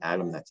identify an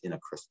atom that's in a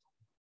crystal?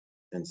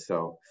 And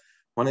so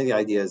one of the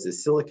ideas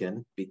is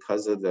silicon,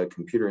 because of the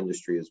computer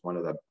industry, is one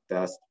of the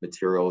best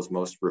materials,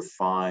 most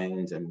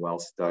refined and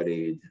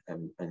well-studied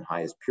and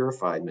highest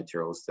purified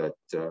materials that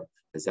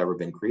has ever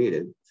been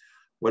created.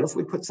 What if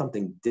we put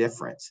something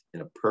different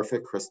in a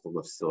perfect crystal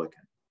of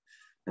silicon?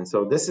 And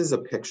so this is a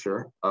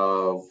picture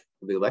of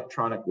the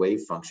electronic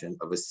wave function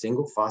of a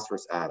single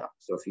phosphorus atom.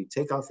 So if you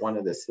take off one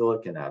of the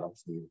silicon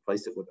atoms and you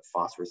replace it with a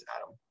phosphorus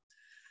atom,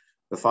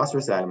 the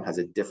phosphorus atom has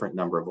a different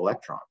number of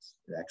electrons.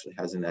 It actually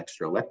has an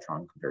extra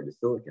electron compared to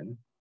silicon.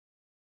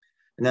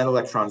 And that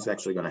electron is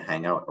actually going to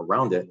hang out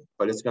around it,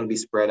 but it's going to be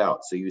spread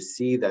out. So you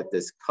see that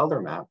this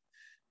color map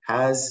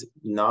has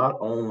not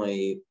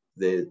only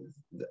the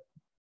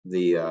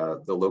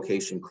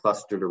location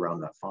clustered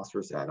around that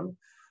phosphorus atom,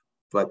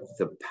 but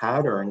the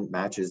pattern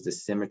matches the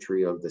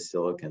symmetry of the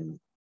silicon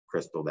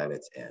crystal that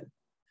it's in.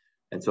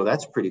 And so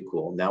that's pretty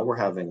cool. Now we're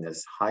having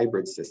this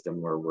hybrid system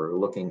where we're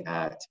looking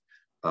at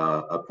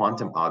a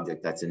quantum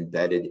object that's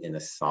embedded in a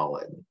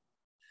solid.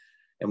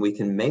 And we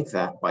can make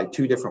that by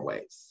two different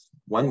ways.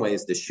 One way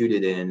is to shoot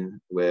it in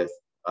with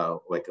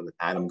like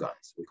atom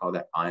guns. We call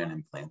that ion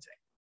implanting.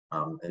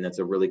 And that's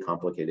a really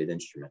complicated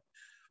instrument.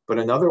 But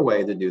another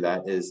way to do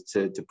that is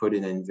to put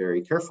it in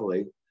very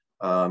carefully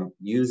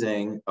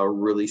using a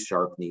really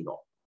sharp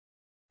needle.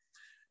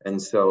 And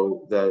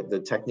so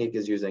the technique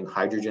is using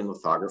hydrogen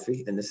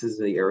lithography. And this is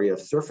the area of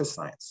surface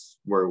science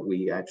where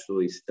we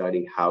actually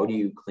study how do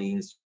you clean,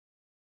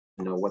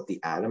 what the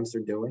atoms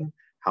are doing,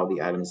 how the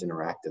atoms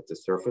interact at the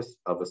surface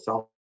of a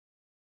solid.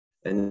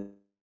 In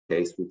this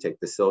case, we take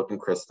the silicon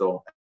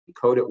crystal and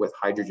coat it with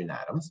hydrogen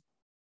atoms.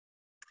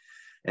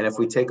 And if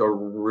we take a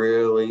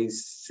really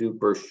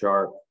super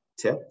sharp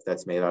tip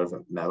that's made out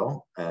of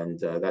metal, and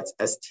that's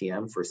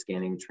STM for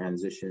scanning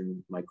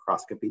transition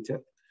microscopy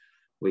tip,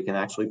 we can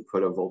actually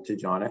put a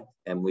voltage on it,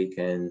 and we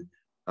can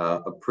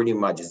pretty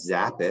much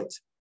zap it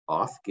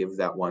off, give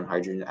that one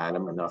hydrogen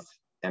atom enough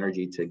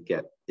energy to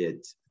get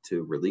it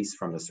to release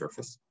from the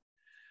surface.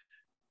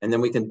 And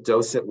then we can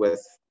dose it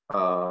with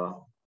a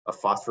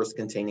phosphorus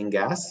containing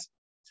gas.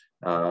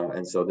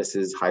 And so this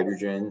is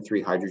hydrogen,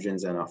 3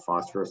 hydrogens and a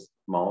phosphorus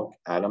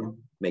atom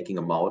making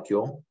a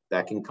molecule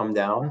that can come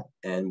down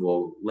and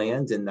will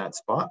land in that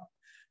spot.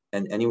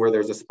 And anywhere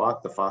there's a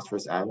spot, the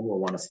phosphorus atom will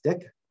want to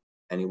stick.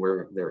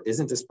 Anywhere there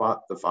isn't a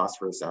spot, the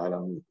phosphorus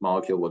atom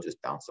molecule will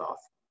just bounce off.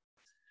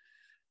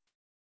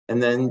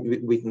 And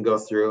then we can go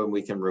through and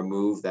we can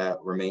remove that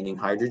remaining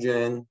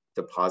hydrogen,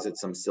 deposit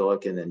some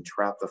silicon, and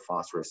trap the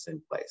phosphorus in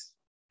place.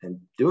 And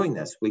doing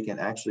this, we can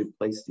actually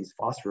place these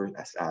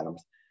phosphorus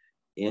atoms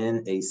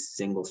in a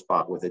single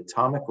spot with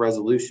atomic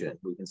resolution.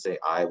 We can say,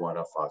 I want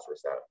a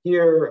phosphorus atom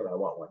here, and I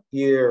want one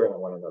here, and I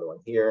want another one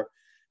here.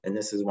 And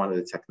this is one of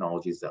the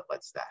technologies that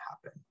lets that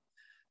happen.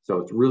 So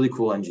it's really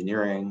cool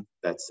engineering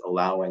that's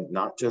allowing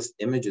not just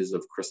images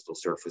of crystal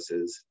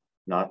surfaces,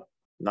 not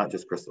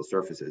just crystal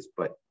surfaces,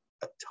 but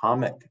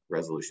atomic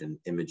resolution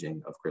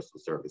imaging of crystal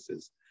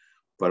surfaces,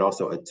 but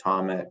also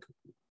atomic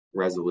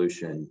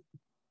resolution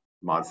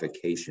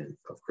modification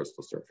of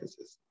crystal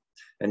surfaces.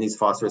 And these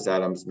phosphorus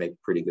atoms make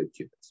pretty good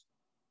qubits.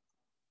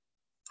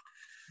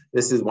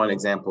 This is one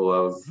example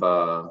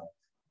of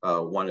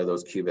one of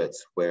those qubits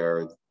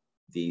where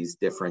these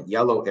different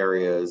yellow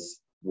areas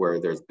where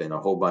there's been a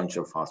whole bunch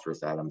of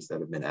phosphorus atoms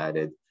that have been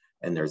added,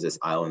 and there's this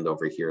island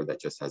over here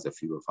that just has a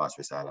few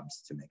phosphorus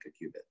atoms to make a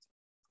qubit.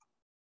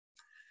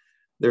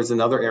 There's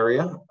another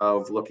area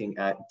of looking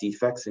at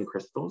defects in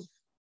crystals.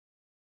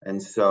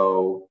 And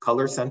so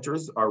color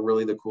centers are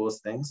really the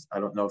coolest things. I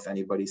don't know if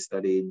anybody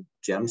studied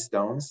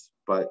gemstones,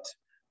 but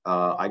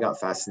I got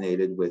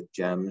fascinated with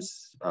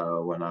gems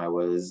when I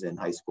was in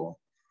high school.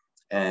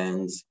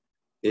 And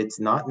it's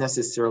not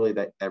necessarily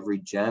that every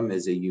gem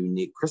is a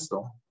unique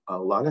crystal. A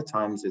lot of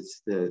times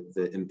it's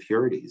the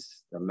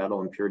impurities, the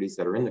metal impurities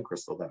that are in the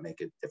crystal that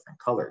make it different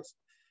colors.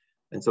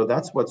 And so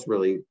that's what's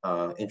really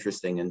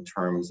interesting in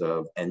terms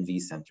of NV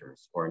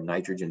centers or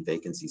nitrogen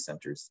vacancy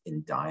centers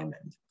in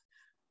diamond.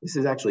 This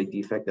is actually a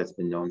defect that's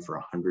been known for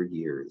 100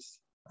 years.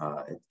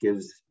 It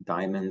gives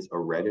diamonds a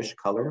reddish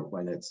color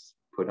when it's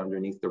put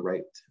underneath the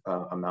right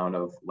amount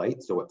of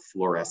light, so it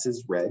fluoresces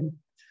red.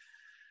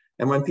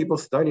 And when people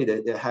studied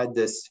it, it had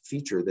this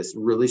feature, this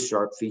really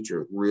sharp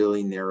feature,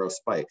 really narrow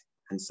spike.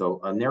 And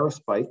so a narrow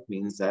spike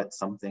means that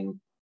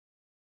something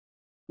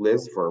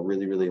lives for a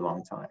really, really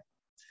long time.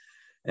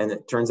 And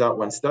it turns out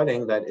when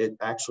studying that it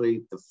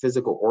actually, the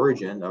physical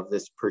origin of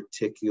this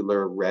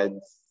particular red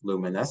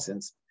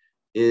luminescence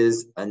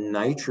is a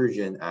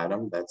nitrogen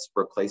atom that's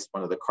replaced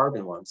one of the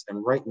carbon ones.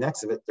 And right next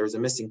to it, there's a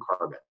missing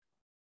carbon.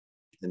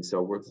 And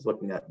so we're just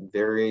looking at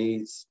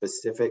very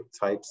specific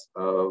types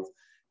of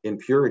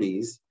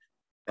impurities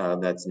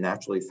that's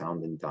naturally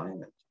found in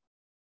diamond.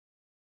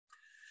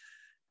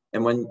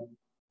 And when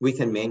we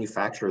can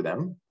manufacture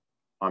them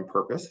on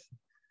purpose,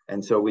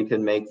 and so we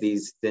can make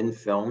these thin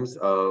films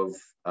of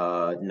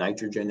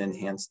nitrogen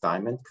enhanced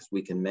diamond, because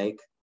we can make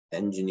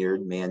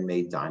engineered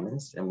man-made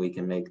diamonds, and we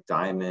can make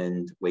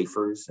diamond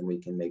wafers, and we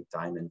can make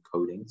diamond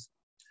coatings.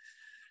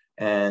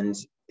 And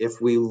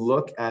if we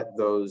look at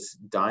those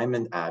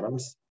diamond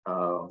atoms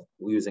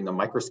using a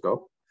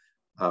microscope,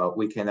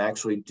 we can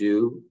actually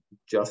do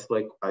just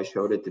like I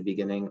showed at the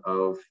beginning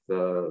of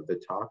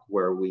the talk,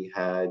 where we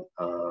had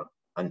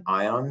an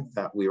ion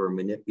that we were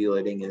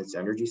manipulating in its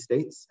energy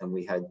states, and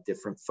we had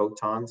different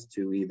photons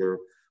to either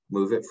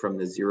move it from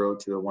the 0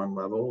 to the 1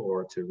 level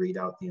or to read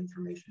out the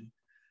information.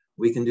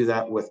 We can do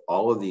that with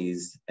all of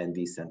these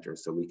NV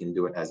centers. So we can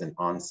do it as an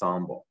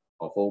ensemble,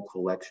 a whole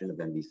collection of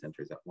NV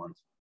centers at once.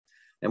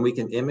 And we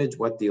can image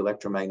what the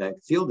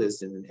electromagnetic field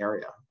is in an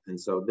area. And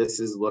so this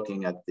is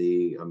looking at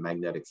the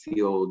magnetic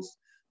fields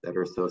that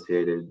are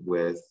associated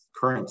with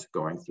current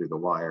going through the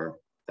wire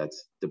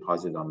that's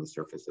deposited on the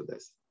surface of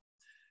this.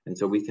 And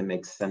so we can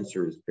make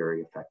sensors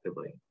very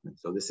effectively. And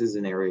so this is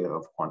an area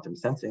of quantum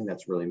sensing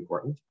that's really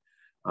important,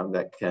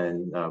 that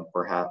can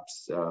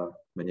perhaps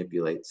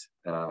manipulate,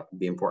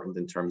 be important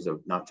in terms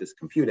of not just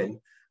computing,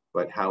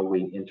 but how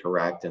we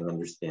interact and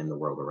understand the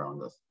world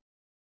around us.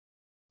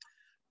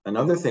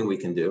 Another thing we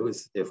can do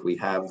is if we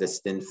have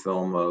this thin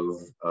film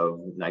of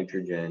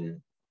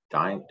nitrogen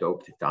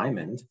doped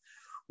diamond,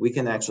 we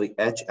can actually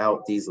etch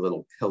out these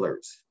little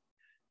pillars.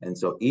 And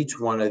so each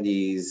one of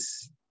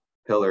these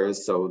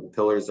pillars, so the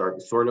pillars are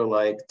sort of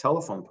like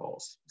telephone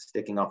poles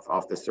sticking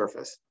off the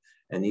surface.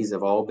 And these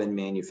have all been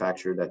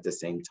manufactured at the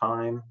same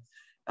time.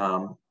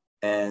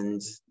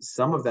 And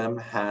some of them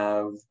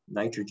have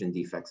nitrogen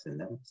defects in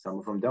them, some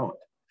of them don't.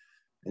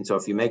 And so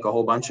if you make a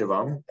whole bunch of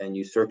them and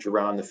you search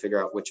around to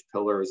figure out which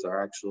pillars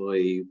are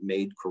actually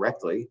made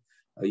correctly,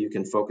 you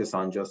can focus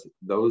on just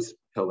those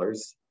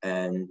pillars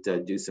and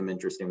do some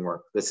interesting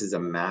work. This is a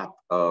map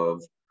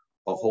of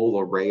a whole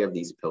array of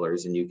these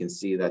pillars, and you can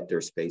see that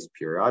they're spaced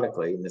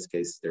periodically. In this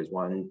case, there's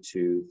 1,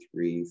 2,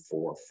 3,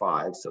 4,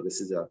 5. So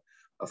this is a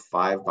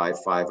 5 by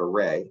 5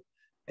 array.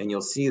 And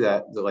you'll see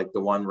that like the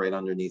one right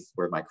underneath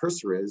where my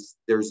cursor is,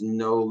 there's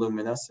no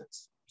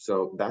luminescence.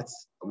 So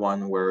that's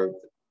one where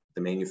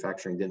the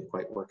manufacturing didn't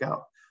quite work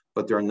out.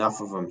 But there are enough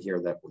of them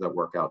here that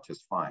work out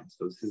just fine.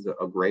 So this is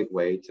a great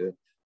way to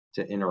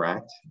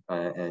interact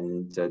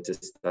and to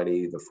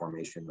study the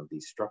formation of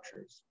these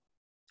structures.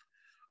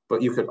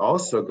 But you could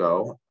also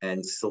go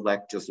and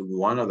select just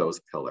one of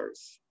those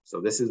pillars. So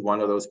this is one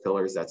of those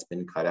pillars that's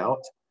been cut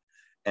out,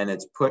 and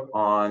it's put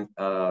on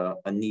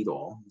a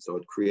needle. So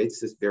it creates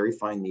this very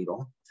fine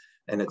needle,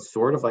 and it's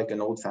sort of like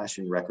an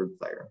old-fashioned record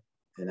player.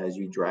 And as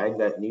you drag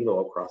that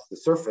needle across the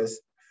surface,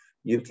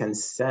 you can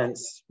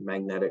sense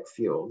magnetic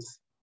fields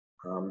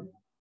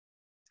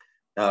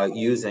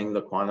using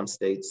the quantum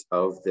states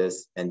of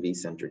this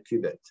NV-centered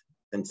qubit.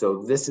 And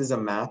so this is a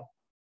map.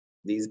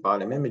 These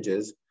bottom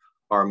images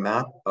are a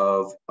map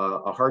of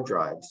a hard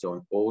drive. So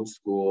an old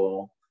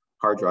school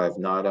hard drive,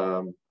 not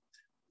a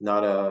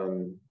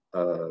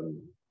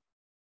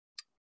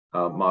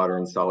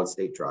modern solid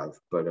state drive,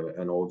 but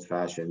an old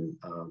fashioned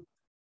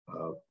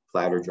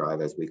platter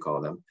drive, as we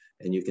call them.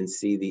 And you can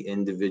see the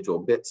individual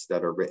bits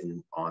that are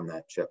written on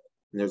that chip.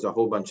 And there's a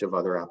whole bunch of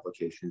other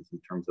applications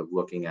in terms of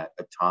looking at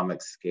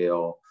atomic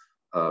scale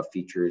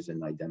features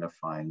and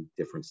identifying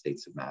different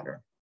states of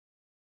matter.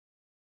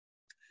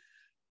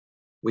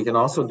 We can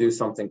also do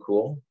something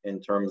cool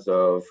in terms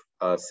of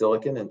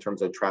silicon, in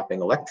terms of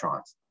trapping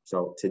electrons.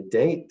 So to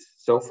date,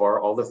 so far,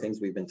 all the things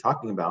we've been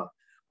talking about,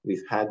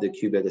 we've had the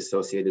qubit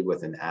associated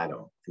with an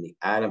atom, and the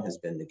atom has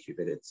been the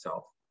qubit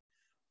itself.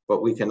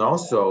 But we can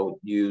also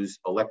use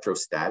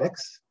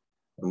electrostatics,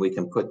 and we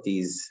can put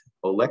these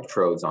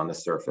electrodes on the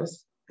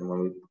surface. And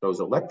when we put those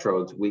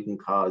electrodes, we can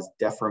cause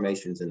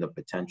deformations in the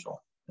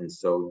potential. And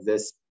so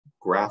this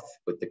graph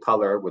with the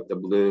color, with the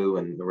blue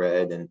and the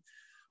red and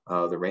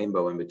the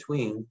rainbow in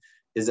between,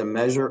 is a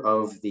measure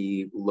of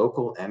the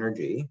local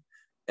energy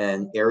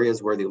and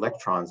areas where the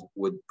electrons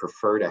would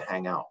prefer to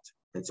hang out.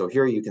 And so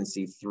here you can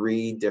see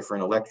 3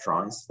 different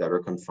electrons that are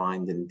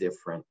confined in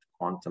different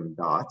quantum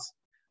dots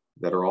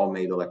that are all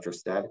made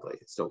electrostatically.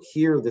 So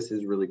here, this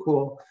is really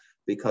cool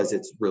because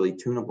it's really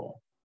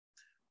tunable.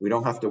 We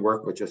don't have to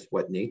work with just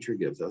what nature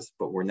gives us,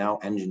 but we're now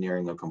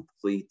engineering a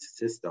complete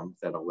system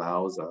that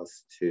allows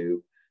us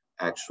to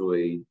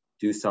actually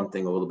do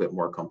something a little bit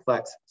more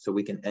complex, so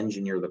we can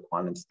engineer the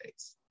quantum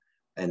states.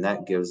 And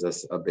that gives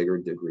us a bigger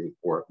degree,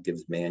 or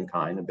gives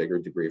mankind a bigger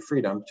degree of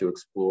freedom to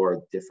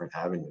explore different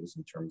avenues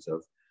in terms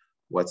of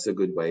what's a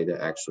good way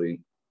to actually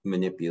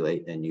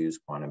manipulate and use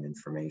quantum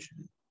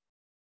information.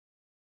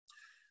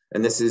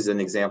 And this is an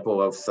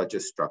example of such a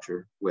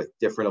structure with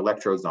different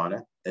electrodes on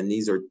it. And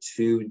these are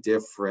 2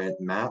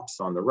 different maps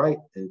on the right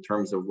in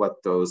terms of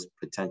what those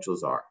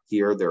potentials are.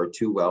 Here, there are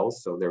 2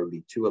 wells, so there would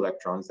be 2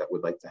 electrons that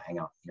would like to hang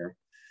out here.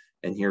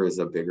 And here is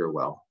a bigger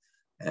well.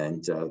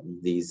 And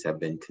these have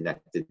been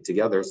connected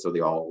together, so they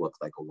all look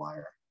like a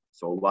wire.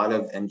 So a lot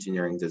of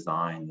engineering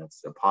design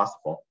that's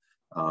possible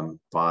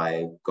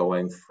by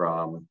going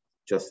from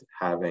just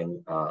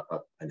having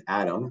an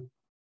atom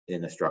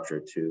in a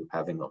structure to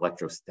having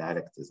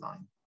electrostatic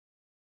design.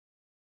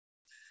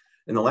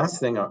 And the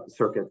last thing,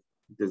 circuit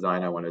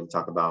design I wanted to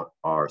talk about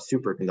are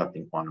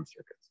superconducting quantum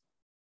circuits.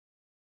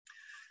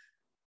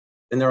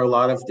 And there are a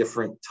lot of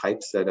different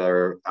types that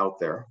are out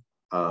there.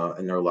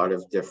 And there are a lot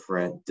of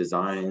different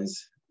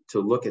designs to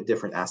look at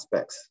different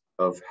aspects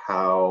of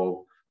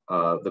how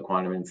the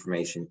quantum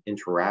information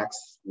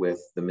interacts with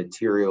the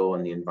material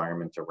and the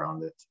environment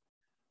around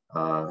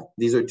it.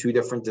 These are 2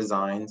 different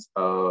designs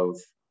of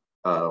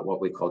what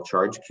we call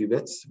charge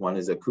qubits. One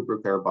is a Cooper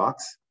pair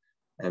box,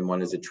 and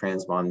one is a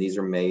transbond. These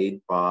are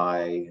made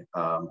by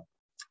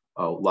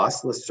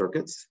lossless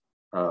circuits.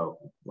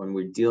 When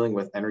we're dealing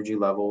with energy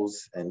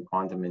levels and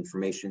quantum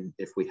information,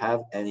 if we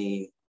have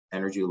any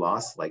energy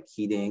loss, like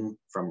heating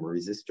from a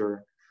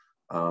resistor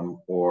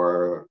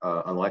or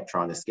an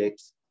electron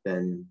escapes,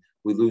 then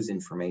we lose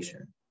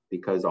information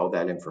because all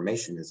that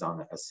information is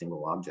on a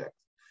single object.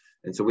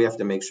 And so we have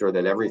to make sure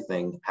that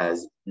everything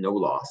has no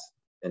loss.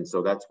 And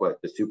so that's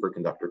what the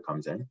superconductor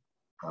comes in,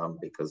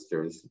 because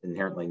there's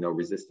inherently no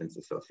resistance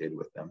associated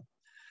with them.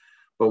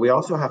 But we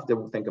also have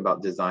to think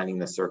about designing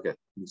the circuit.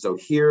 And so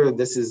here,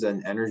 this is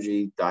an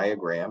energy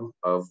diagram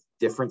of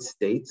different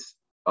states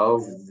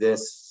of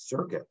this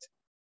circuit.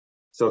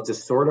 So it's a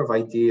sort of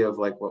idea of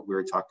like what we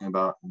were talking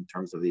about in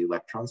terms of the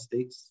electron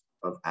states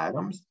of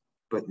atoms,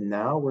 but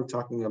now we're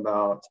talking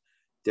about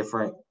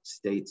different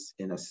states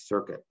in a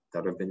circuit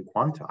that have been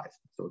quantized.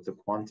 So it's a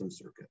quantum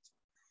circuit.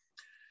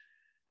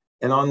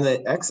 And on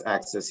the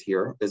x-axis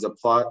here is a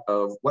plot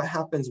of what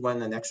happens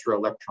when an extra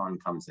electron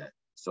comes in.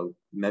 So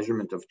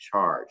measurement of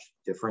charge,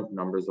 different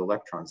numbers of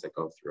electrons that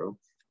go through,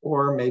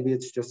 or maybe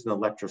it's just an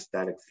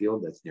electrostatic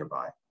field that's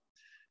nearby.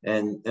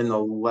 And in the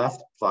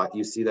left plot,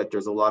 you see that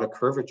there's a lot of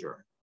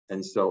curvature.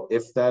 And so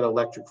if that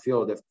electric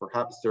field, if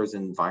perhaps there's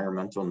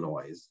environmental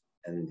noise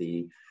and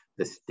the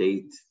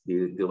state,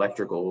 the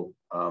electrical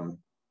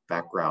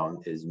background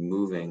is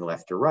moving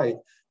left to right,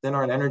 then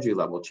our energy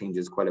level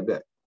changes quite a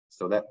bit.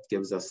 So that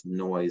gives us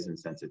noise and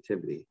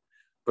sensitivity.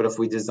 But if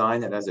we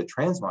design it as a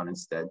transmon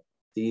instead,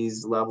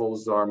 these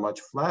levels are much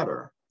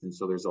flatter. And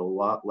so there's a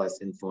lot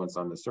less influence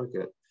on the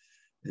circuit.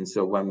 And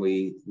so when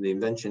the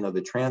invention of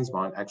the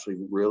transmon actually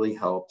really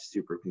helped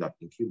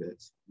superconducting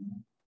qubits.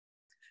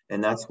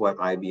 And that's what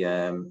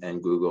IBM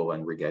and Google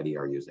and Rigetti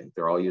are using.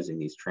 They're all using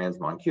these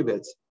transmon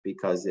qubits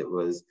because it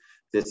was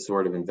this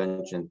sort of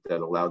invention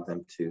that allowed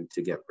them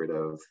to get rid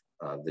of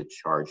the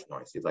charge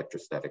noise, the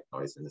electrostatic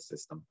noise in the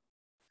system.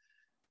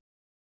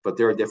 But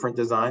there are different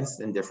designs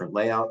and different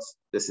layouts.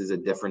 This is a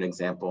different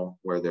example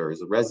where there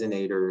is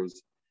resonators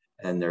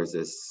and there's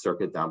this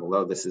circuit down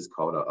below. This is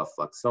called a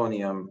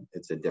fluxonium.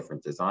 It's a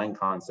different design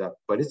concept,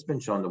 but it's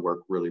been shown to work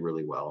really,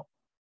 really well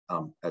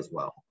as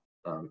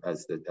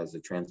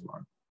the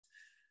transmon.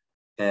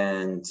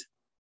 And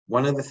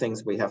one of the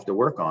things we have to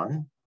work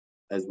on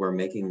as we're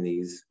making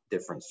these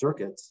different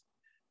circuits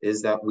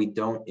is that we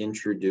don't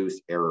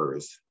introduce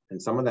errors.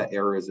 And some of that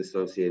error is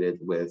associated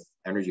with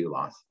energy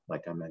loss,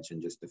 like I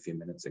mentioned just a few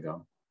minutes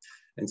ago.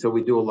 And so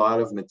we do a lot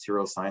of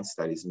material science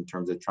studies in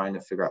terms of trying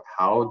to figure out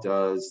how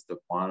does the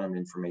quantum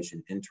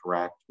information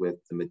interact with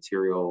the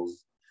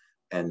materials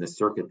and the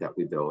circuit that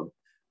we build,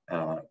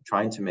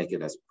 trying to make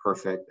it as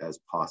perfect as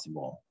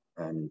possible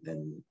and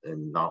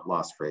not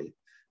loss free.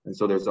 And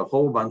so there's a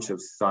whole bunch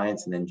of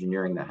science and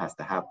engineering that has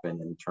to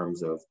happen in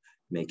terms of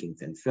making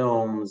thin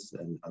films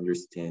and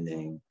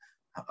understanding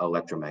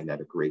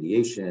electromagnetic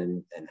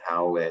radiation and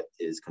how it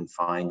is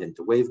confined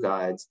into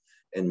waveguides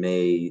and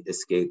may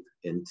escape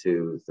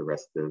into the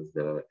rest of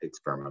the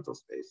experimental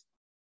space.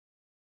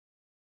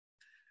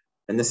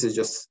 And this is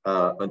just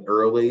an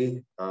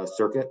early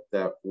circuit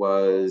that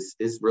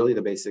is really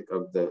the basic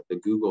of the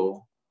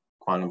Google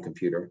quantum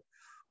computer,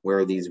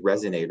 where these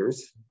resonators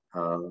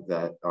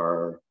that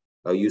are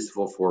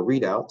useful for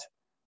readout,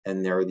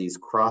 and there are these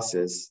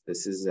crosses.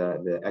 This is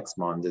the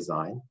XMON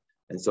design.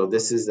 And so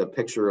this is a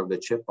picture of the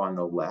chip on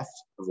the left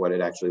of what it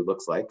actually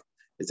looks like.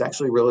 It's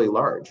actually really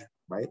large,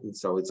 right? And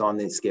so it's on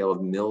the scale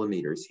of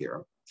millimeters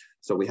here.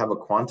 So we have a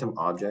quantum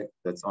object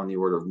that's on the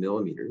order of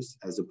millimeters,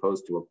 as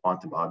opposed to a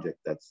quantum object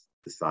that's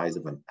the size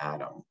of an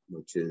atom,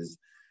 which is,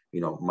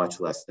 much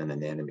less than a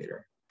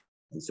nanometer.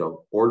 And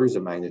so orders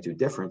of magnitude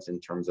difference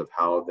in terms of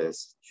how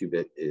this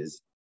qubit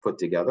is put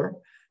together.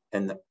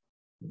 And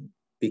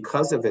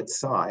because of its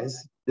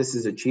size, this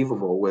is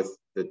achievable with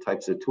the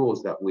types of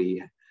tools that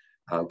we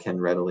can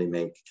readily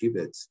make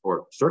qubits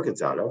or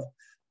circuits out of.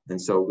 And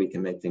so we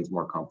can make things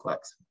more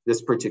complex.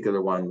 This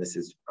particular one, this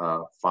is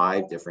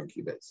 5 different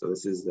qubits. So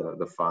this is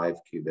the 5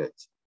 qubit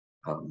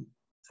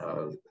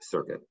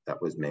circuit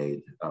that was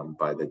made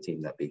by the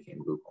team that became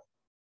Google.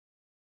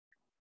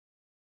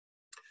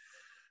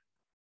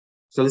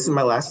 So this is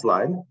my last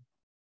slide.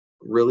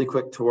 Really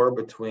quick tour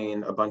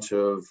between a bunch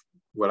of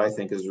what I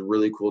think is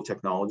really cool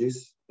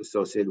technologies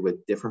associated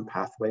with different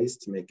pathways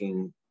to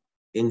making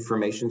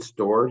information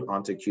stored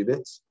onto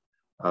qubits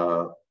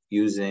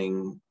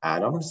using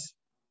atoms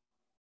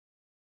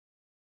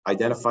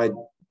identified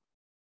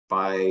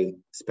by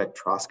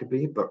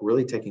spectroscopy, but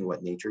really taking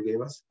what nature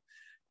gave us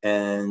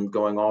and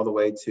going all the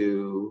way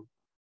to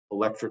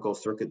electrical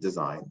circuit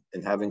design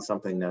and having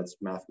something that's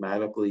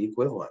mathematically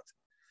equivalent.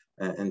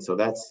 And so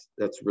that's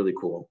really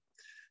cool.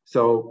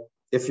 So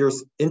if you're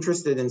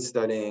interested in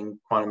studying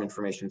quantum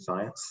information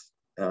science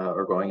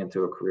or going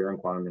into a career in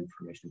quantum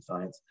information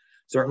science,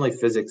 certainly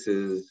physics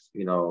is,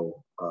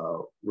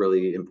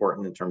 really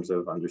important in terms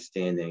of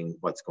understanding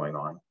what's going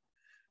on.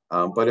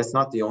 But it's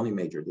not the only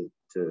major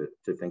to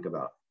think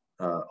about.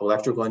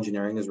 Electrical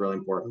engineering is really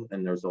important,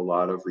 and there's a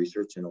lot of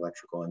research in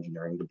electrical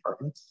engineering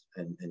departments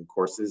and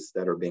courses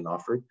that are being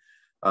offered.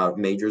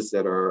 Majors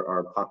that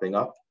are popping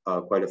up,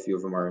 quite a few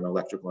of them are in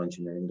electrical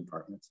engineering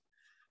departments.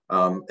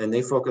 And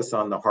they focus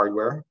on the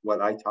hardware.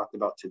 What I talked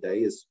about today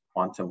is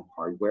quantum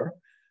hardware.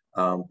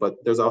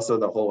 But there's also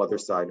the whole other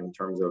side in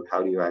terms of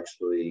how do you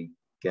actually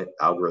get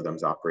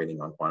algorithms operating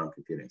on quantum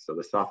computing. So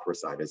the software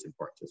side is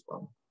important as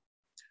well.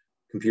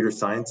 Computer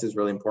science is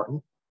really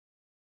important.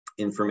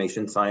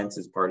 Information science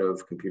is part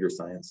of computer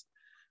science.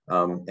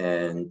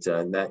 And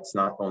that's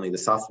not only the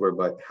software,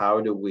 but how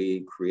do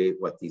we create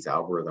what these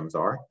algorithms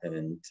are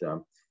and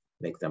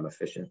make them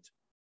efficient.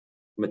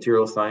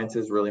 Material science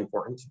is really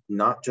important,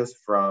 not just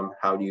from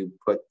how do you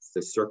put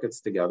the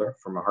circuits together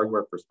from a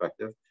hardware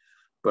perspective,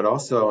 but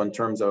also in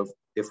terms of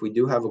if we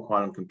do have a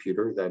quantum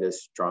computer that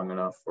is strong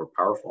enough or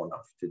powerful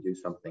enough to do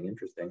something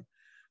interesting,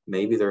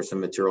 maybe there's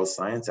some material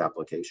science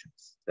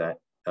applications that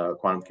a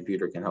quantum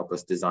computer can help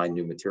us design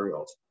new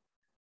materials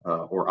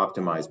or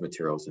optimize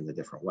materials in a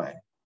different way.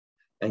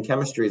 And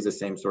chemistry is the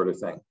same sort of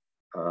thing.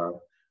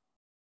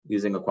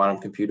 Using a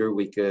quantum computer,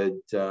 we could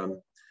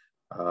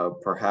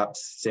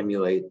perhaps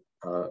simulate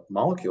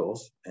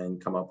molecules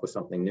and come up with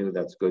something new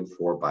that's good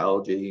for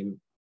biology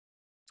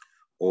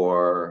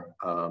or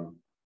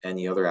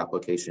any other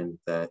application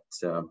that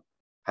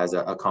has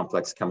a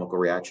complex chemical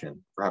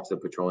reaction. Perhaps the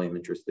petroleum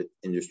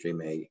industry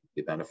may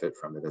benefit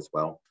from it as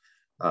well.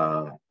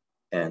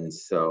 And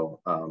so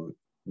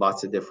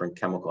lots of different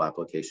chemical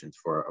applications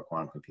for a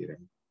quantum computer.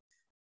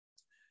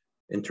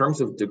 In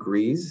terms of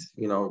degrees,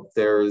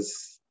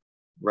 there's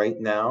right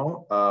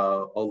now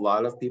a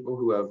lot of people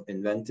who have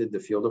invented the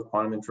field of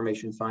quantum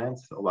information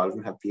science. A lot of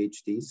them have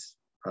PhDs.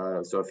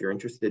 So if you're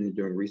interested in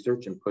doing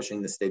research and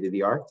pushing the state of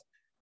the art,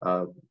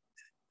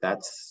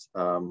 that's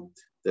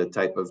the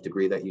type of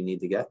degree that you need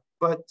to get.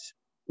 But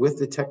with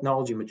the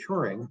technology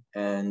maturing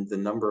and the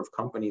number of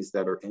companies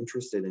that are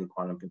interested in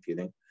quantum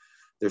computing,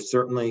 there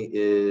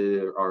certainly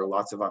are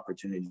lots of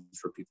opportunities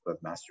for people who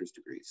have master's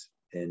degrees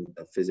in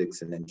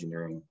physics and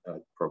engineering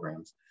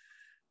programs.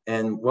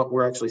 And what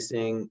we're actually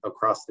seeing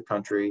across the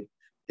country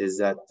is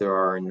that there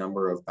are a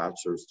number of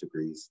bachelor's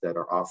degrees that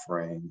are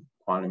offering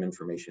quantum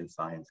information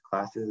science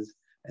classes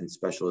and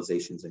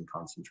specializations and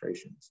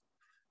concentrations.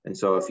 And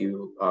so if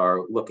you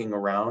are looking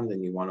around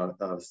and you want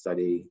to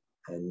study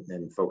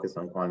and focus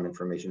on quantum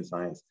information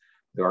science,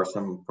 there are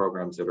some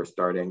programs that are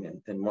starting.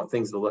 And one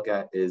things to look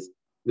at is,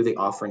 do they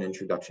offer an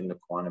introduction to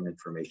quantum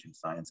information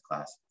science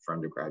class for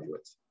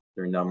undergraduates?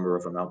 There are a number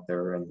of them out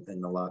there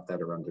and a lot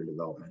that are under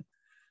development.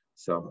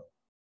 So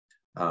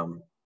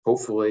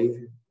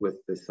hopefully with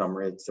this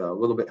summer, it's a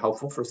little bit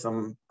helpful for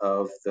some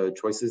of the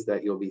choices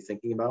that you'll be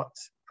thinking about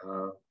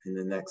in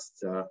the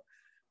next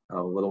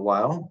little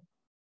while.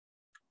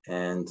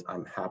 And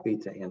I'm happy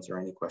to answer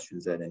any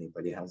questions that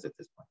anybody has at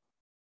this point.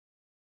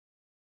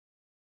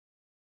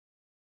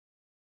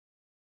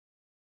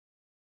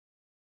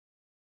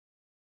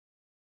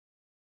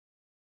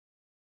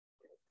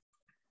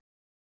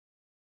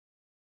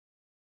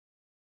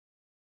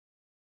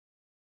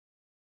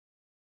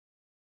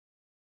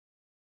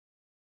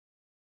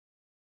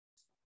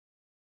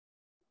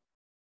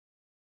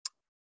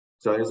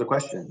 So there's a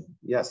question.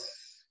 Yes.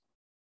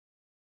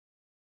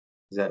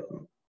 Is that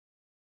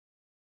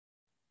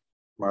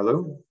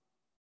Marlu?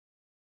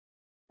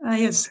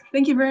 Yes,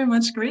 thank you very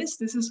much, Chris.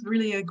 This is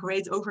really a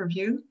great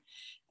overview.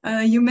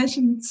 You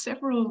mentioned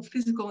several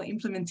physical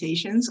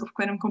implementations of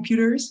quantum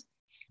computers.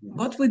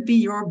 What would be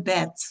your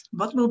bet?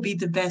 What will be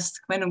the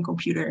best quantum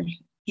computer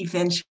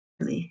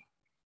eventually?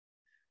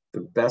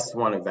 The best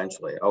one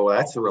eventually. Oh,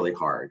 that's really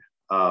hard.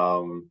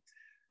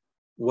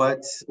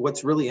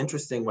 What's really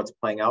interesting, what's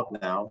playing out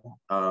now,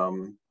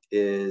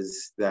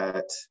 is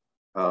that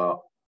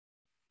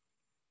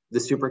the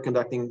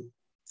superconducting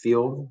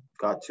field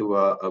got to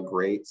a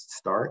great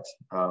start.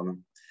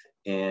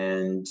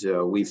 And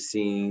we've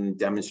seen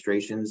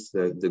demonstrations,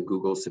 the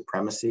Google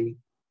supremacy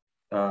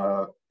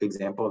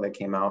example that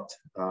came out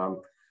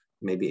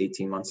maybe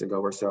 18 months ago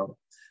or so.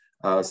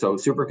 So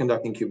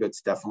superconducting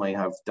qubits definitely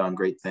have done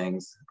great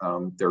things.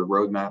 There are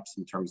roadmaps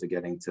in terms of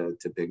getting to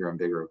bigger and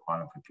bigger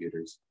quantum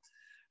computers.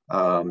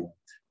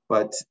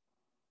 But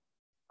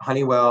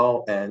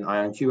Honeywell and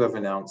IonQ have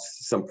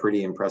announced some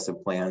pretty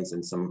impressive plans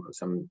and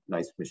some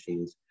nice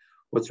machines.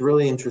 What's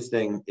really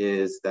interesting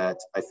is that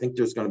I think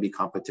there's going to be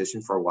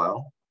competition for a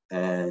while,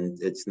 and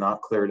it's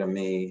not clear to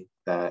me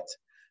that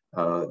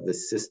the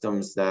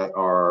systems that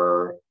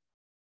are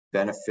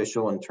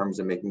beneficial in terms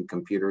of making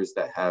computers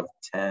that have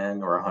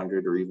 10 or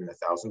 100 or even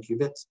 1,000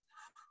 qubits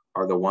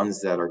are the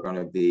ones that are going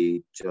to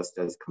be just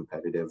as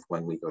competitive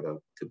when we go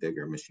to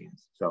bigger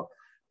machines. So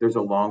there's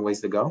a long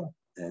ways to go,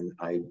 and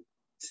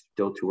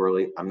still too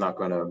early. I'm not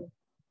going to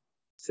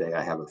say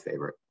I have a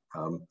favorite.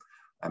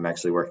 I'm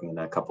actually working in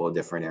a couple of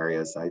different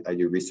areas. I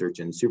do research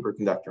in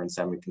superconductor and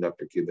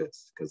semiconductor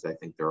qubits because I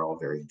think they're all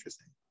very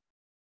interesting.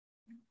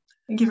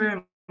 Thank you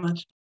very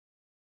much.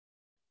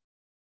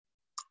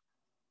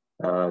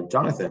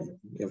 Jonathan,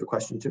 you have a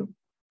question too?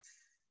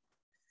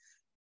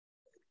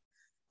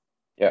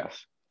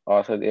 Yes.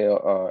 Also, there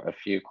are a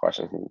few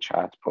questions in the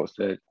chat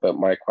posted, but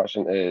my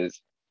question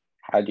is,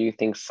 how do you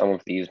think some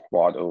of these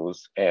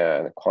models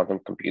and quantum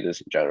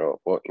computers in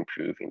general will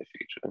improve in the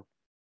future?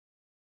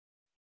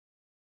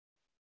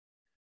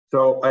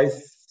 So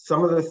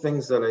some of the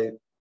things that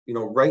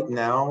right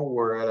now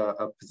we're at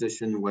a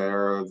position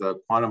where the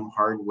quantum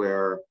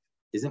hardware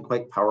isn't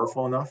quite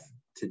powerful enough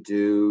to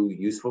do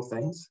useful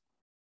things.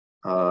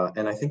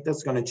 And I think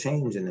that's going to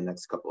change in the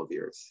next couple of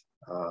years.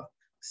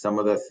 Some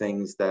of the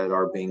things that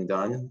are being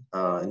done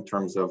in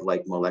terms of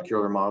like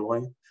molecular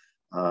modeling,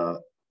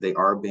 they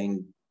are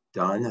being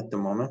done at the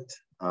moment,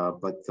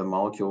 but the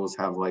molecules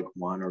have like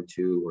 1 or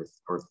 2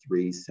 or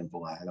 3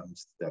 simple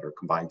atoms that are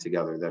combined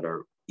together that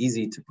are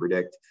easy to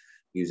predict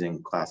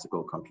using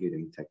classical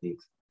computing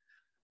techniques.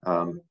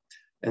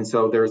 And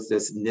so there's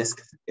this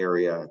NISQ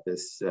area,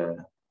 this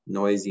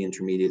noisy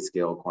intermediate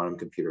scale quantum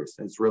computers.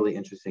 And it's really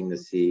interesting to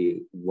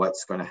see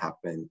what's going to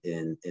happen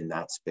in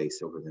that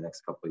space over the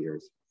next couple of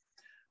years.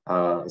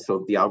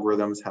 So the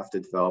algorithms have to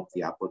develop,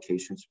 the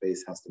application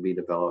space has to be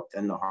developed,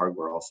 and the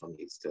hardware also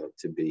needs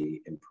to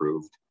be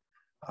improved.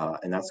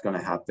 And that's going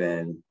to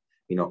happen,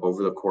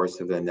 over the course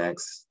of the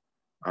next,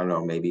 I don't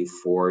know, maybe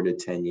 4 to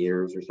 10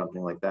 years or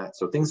something like that.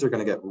 So things are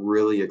going to get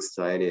really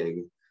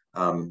exciting.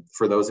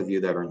 For those of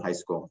you that are in high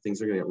school,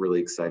 things are going to get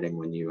really exciting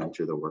when you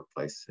enter the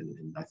workplace.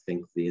 And I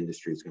think the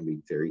industry is going to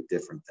be very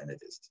different than it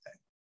is today.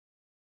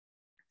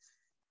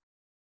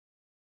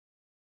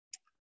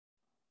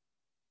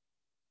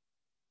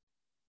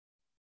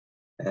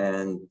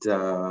 And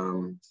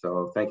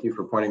so thank you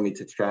for pointing me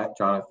to chat,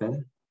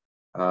 Jonathan.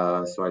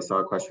 So I saw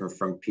a question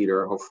from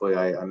Peter. Hopefully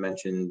I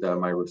mentioned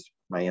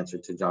my answer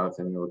to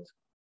Jonathan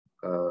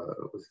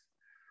was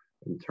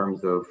in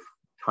terms of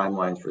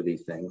timelines for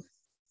these things.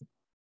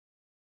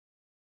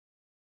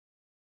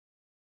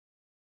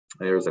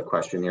 There's a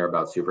question here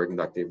about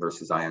superconductive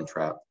versus ion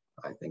trap.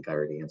 I think I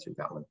already answered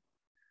that one.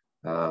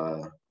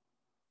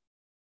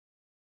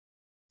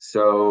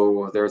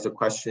 So there's a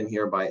question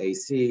here by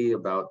AC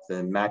about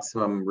the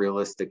maximum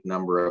realistic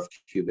number of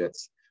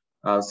qubits.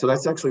 So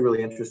that's actually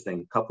really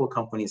interesting. A couple of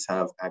companies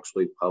have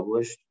actually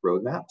published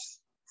roadmaps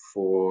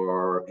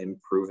for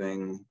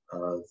improving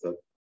the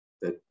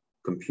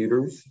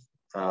computer's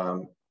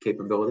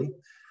capability.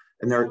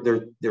 And there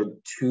are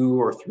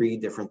 2 or 3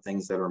 different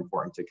things that are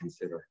important to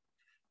consider.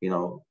 You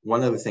know,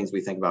 one of the things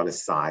we think about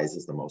is size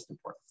is the most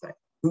important thing.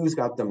 Who's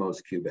got the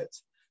most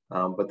qubits?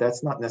 But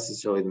that's not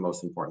necessarily the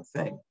most important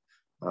thing.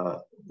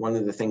 One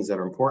of the things that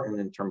are important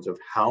in terms of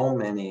how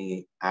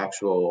many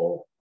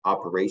actual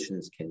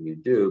operations can you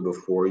do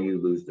before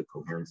you lose the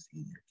coherency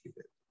in your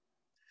qubit.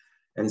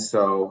 And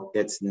so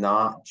it's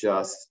not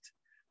just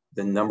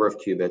the number of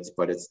qubits,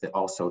 but it's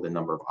also the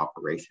number of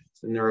operations.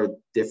 And there are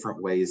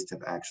different ways to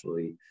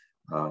actually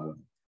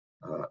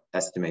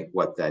estimate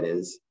what that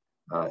is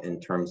in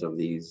terms of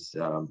these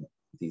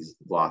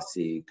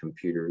lossy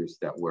computers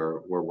that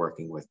we're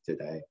working with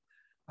today.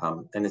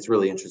 And it's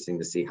really interesting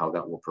to see how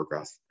that will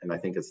progress. And I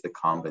think it's the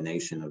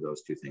combination of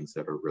those 2 things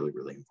that are really,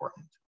 really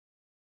important.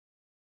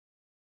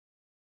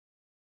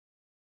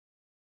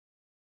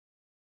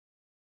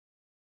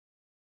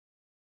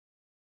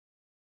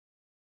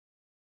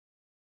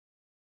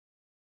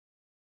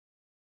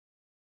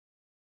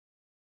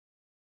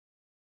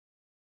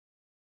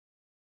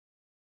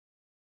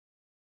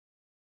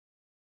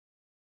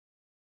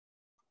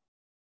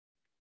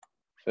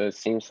 So it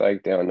seems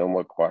like there are no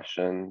more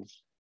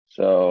questions.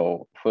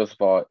 So first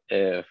of all,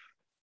 if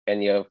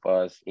any of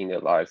us in the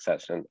live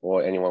session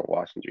or anyone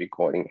watching the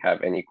recording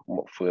have any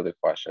further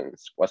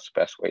questions, what's the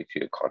best way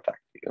to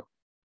contact you?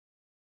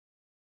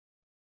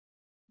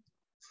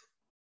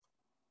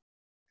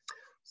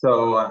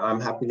 So I'm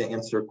happy to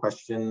answer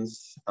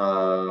questions.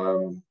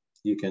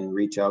 You can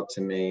reach out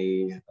to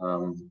me.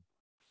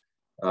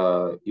 You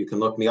can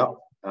look me up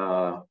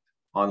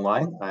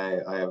online.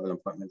 I have an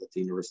appointment at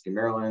the University of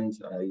Maryland.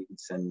 You can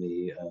send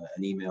me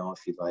an email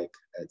if you'd like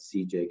at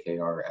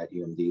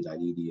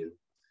cjkr@umd.edu.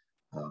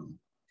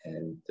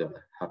 And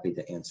happy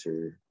to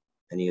answer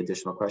any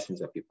additional questions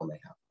that people may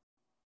have.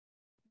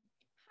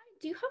 Hi,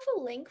 do you have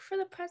a link for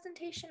the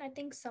presentation? I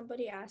think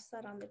somebody asked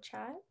that on the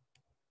chat.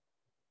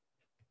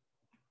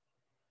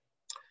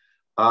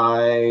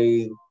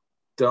 I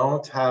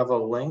don't have a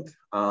link,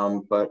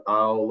 but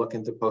I'll look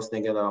into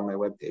posting it on my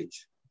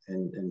webpage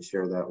and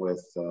share that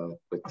with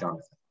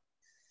Jonathan.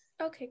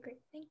 Okay,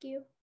 great. Thank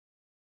you.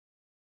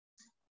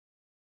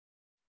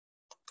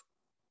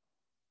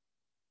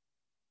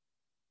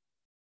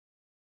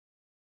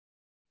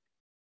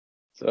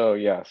 So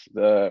yes,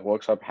 the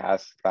workshop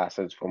has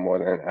lasted for more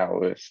than an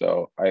hour.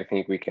 So I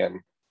think we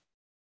can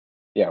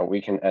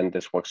end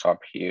this workshop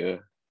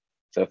here.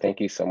 So thank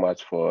you so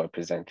much for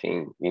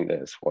presenting in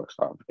this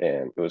workshop,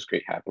 and it was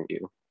great having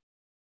you.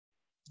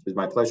 It was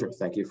my pleasure.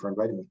 Thank you for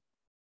inviting me.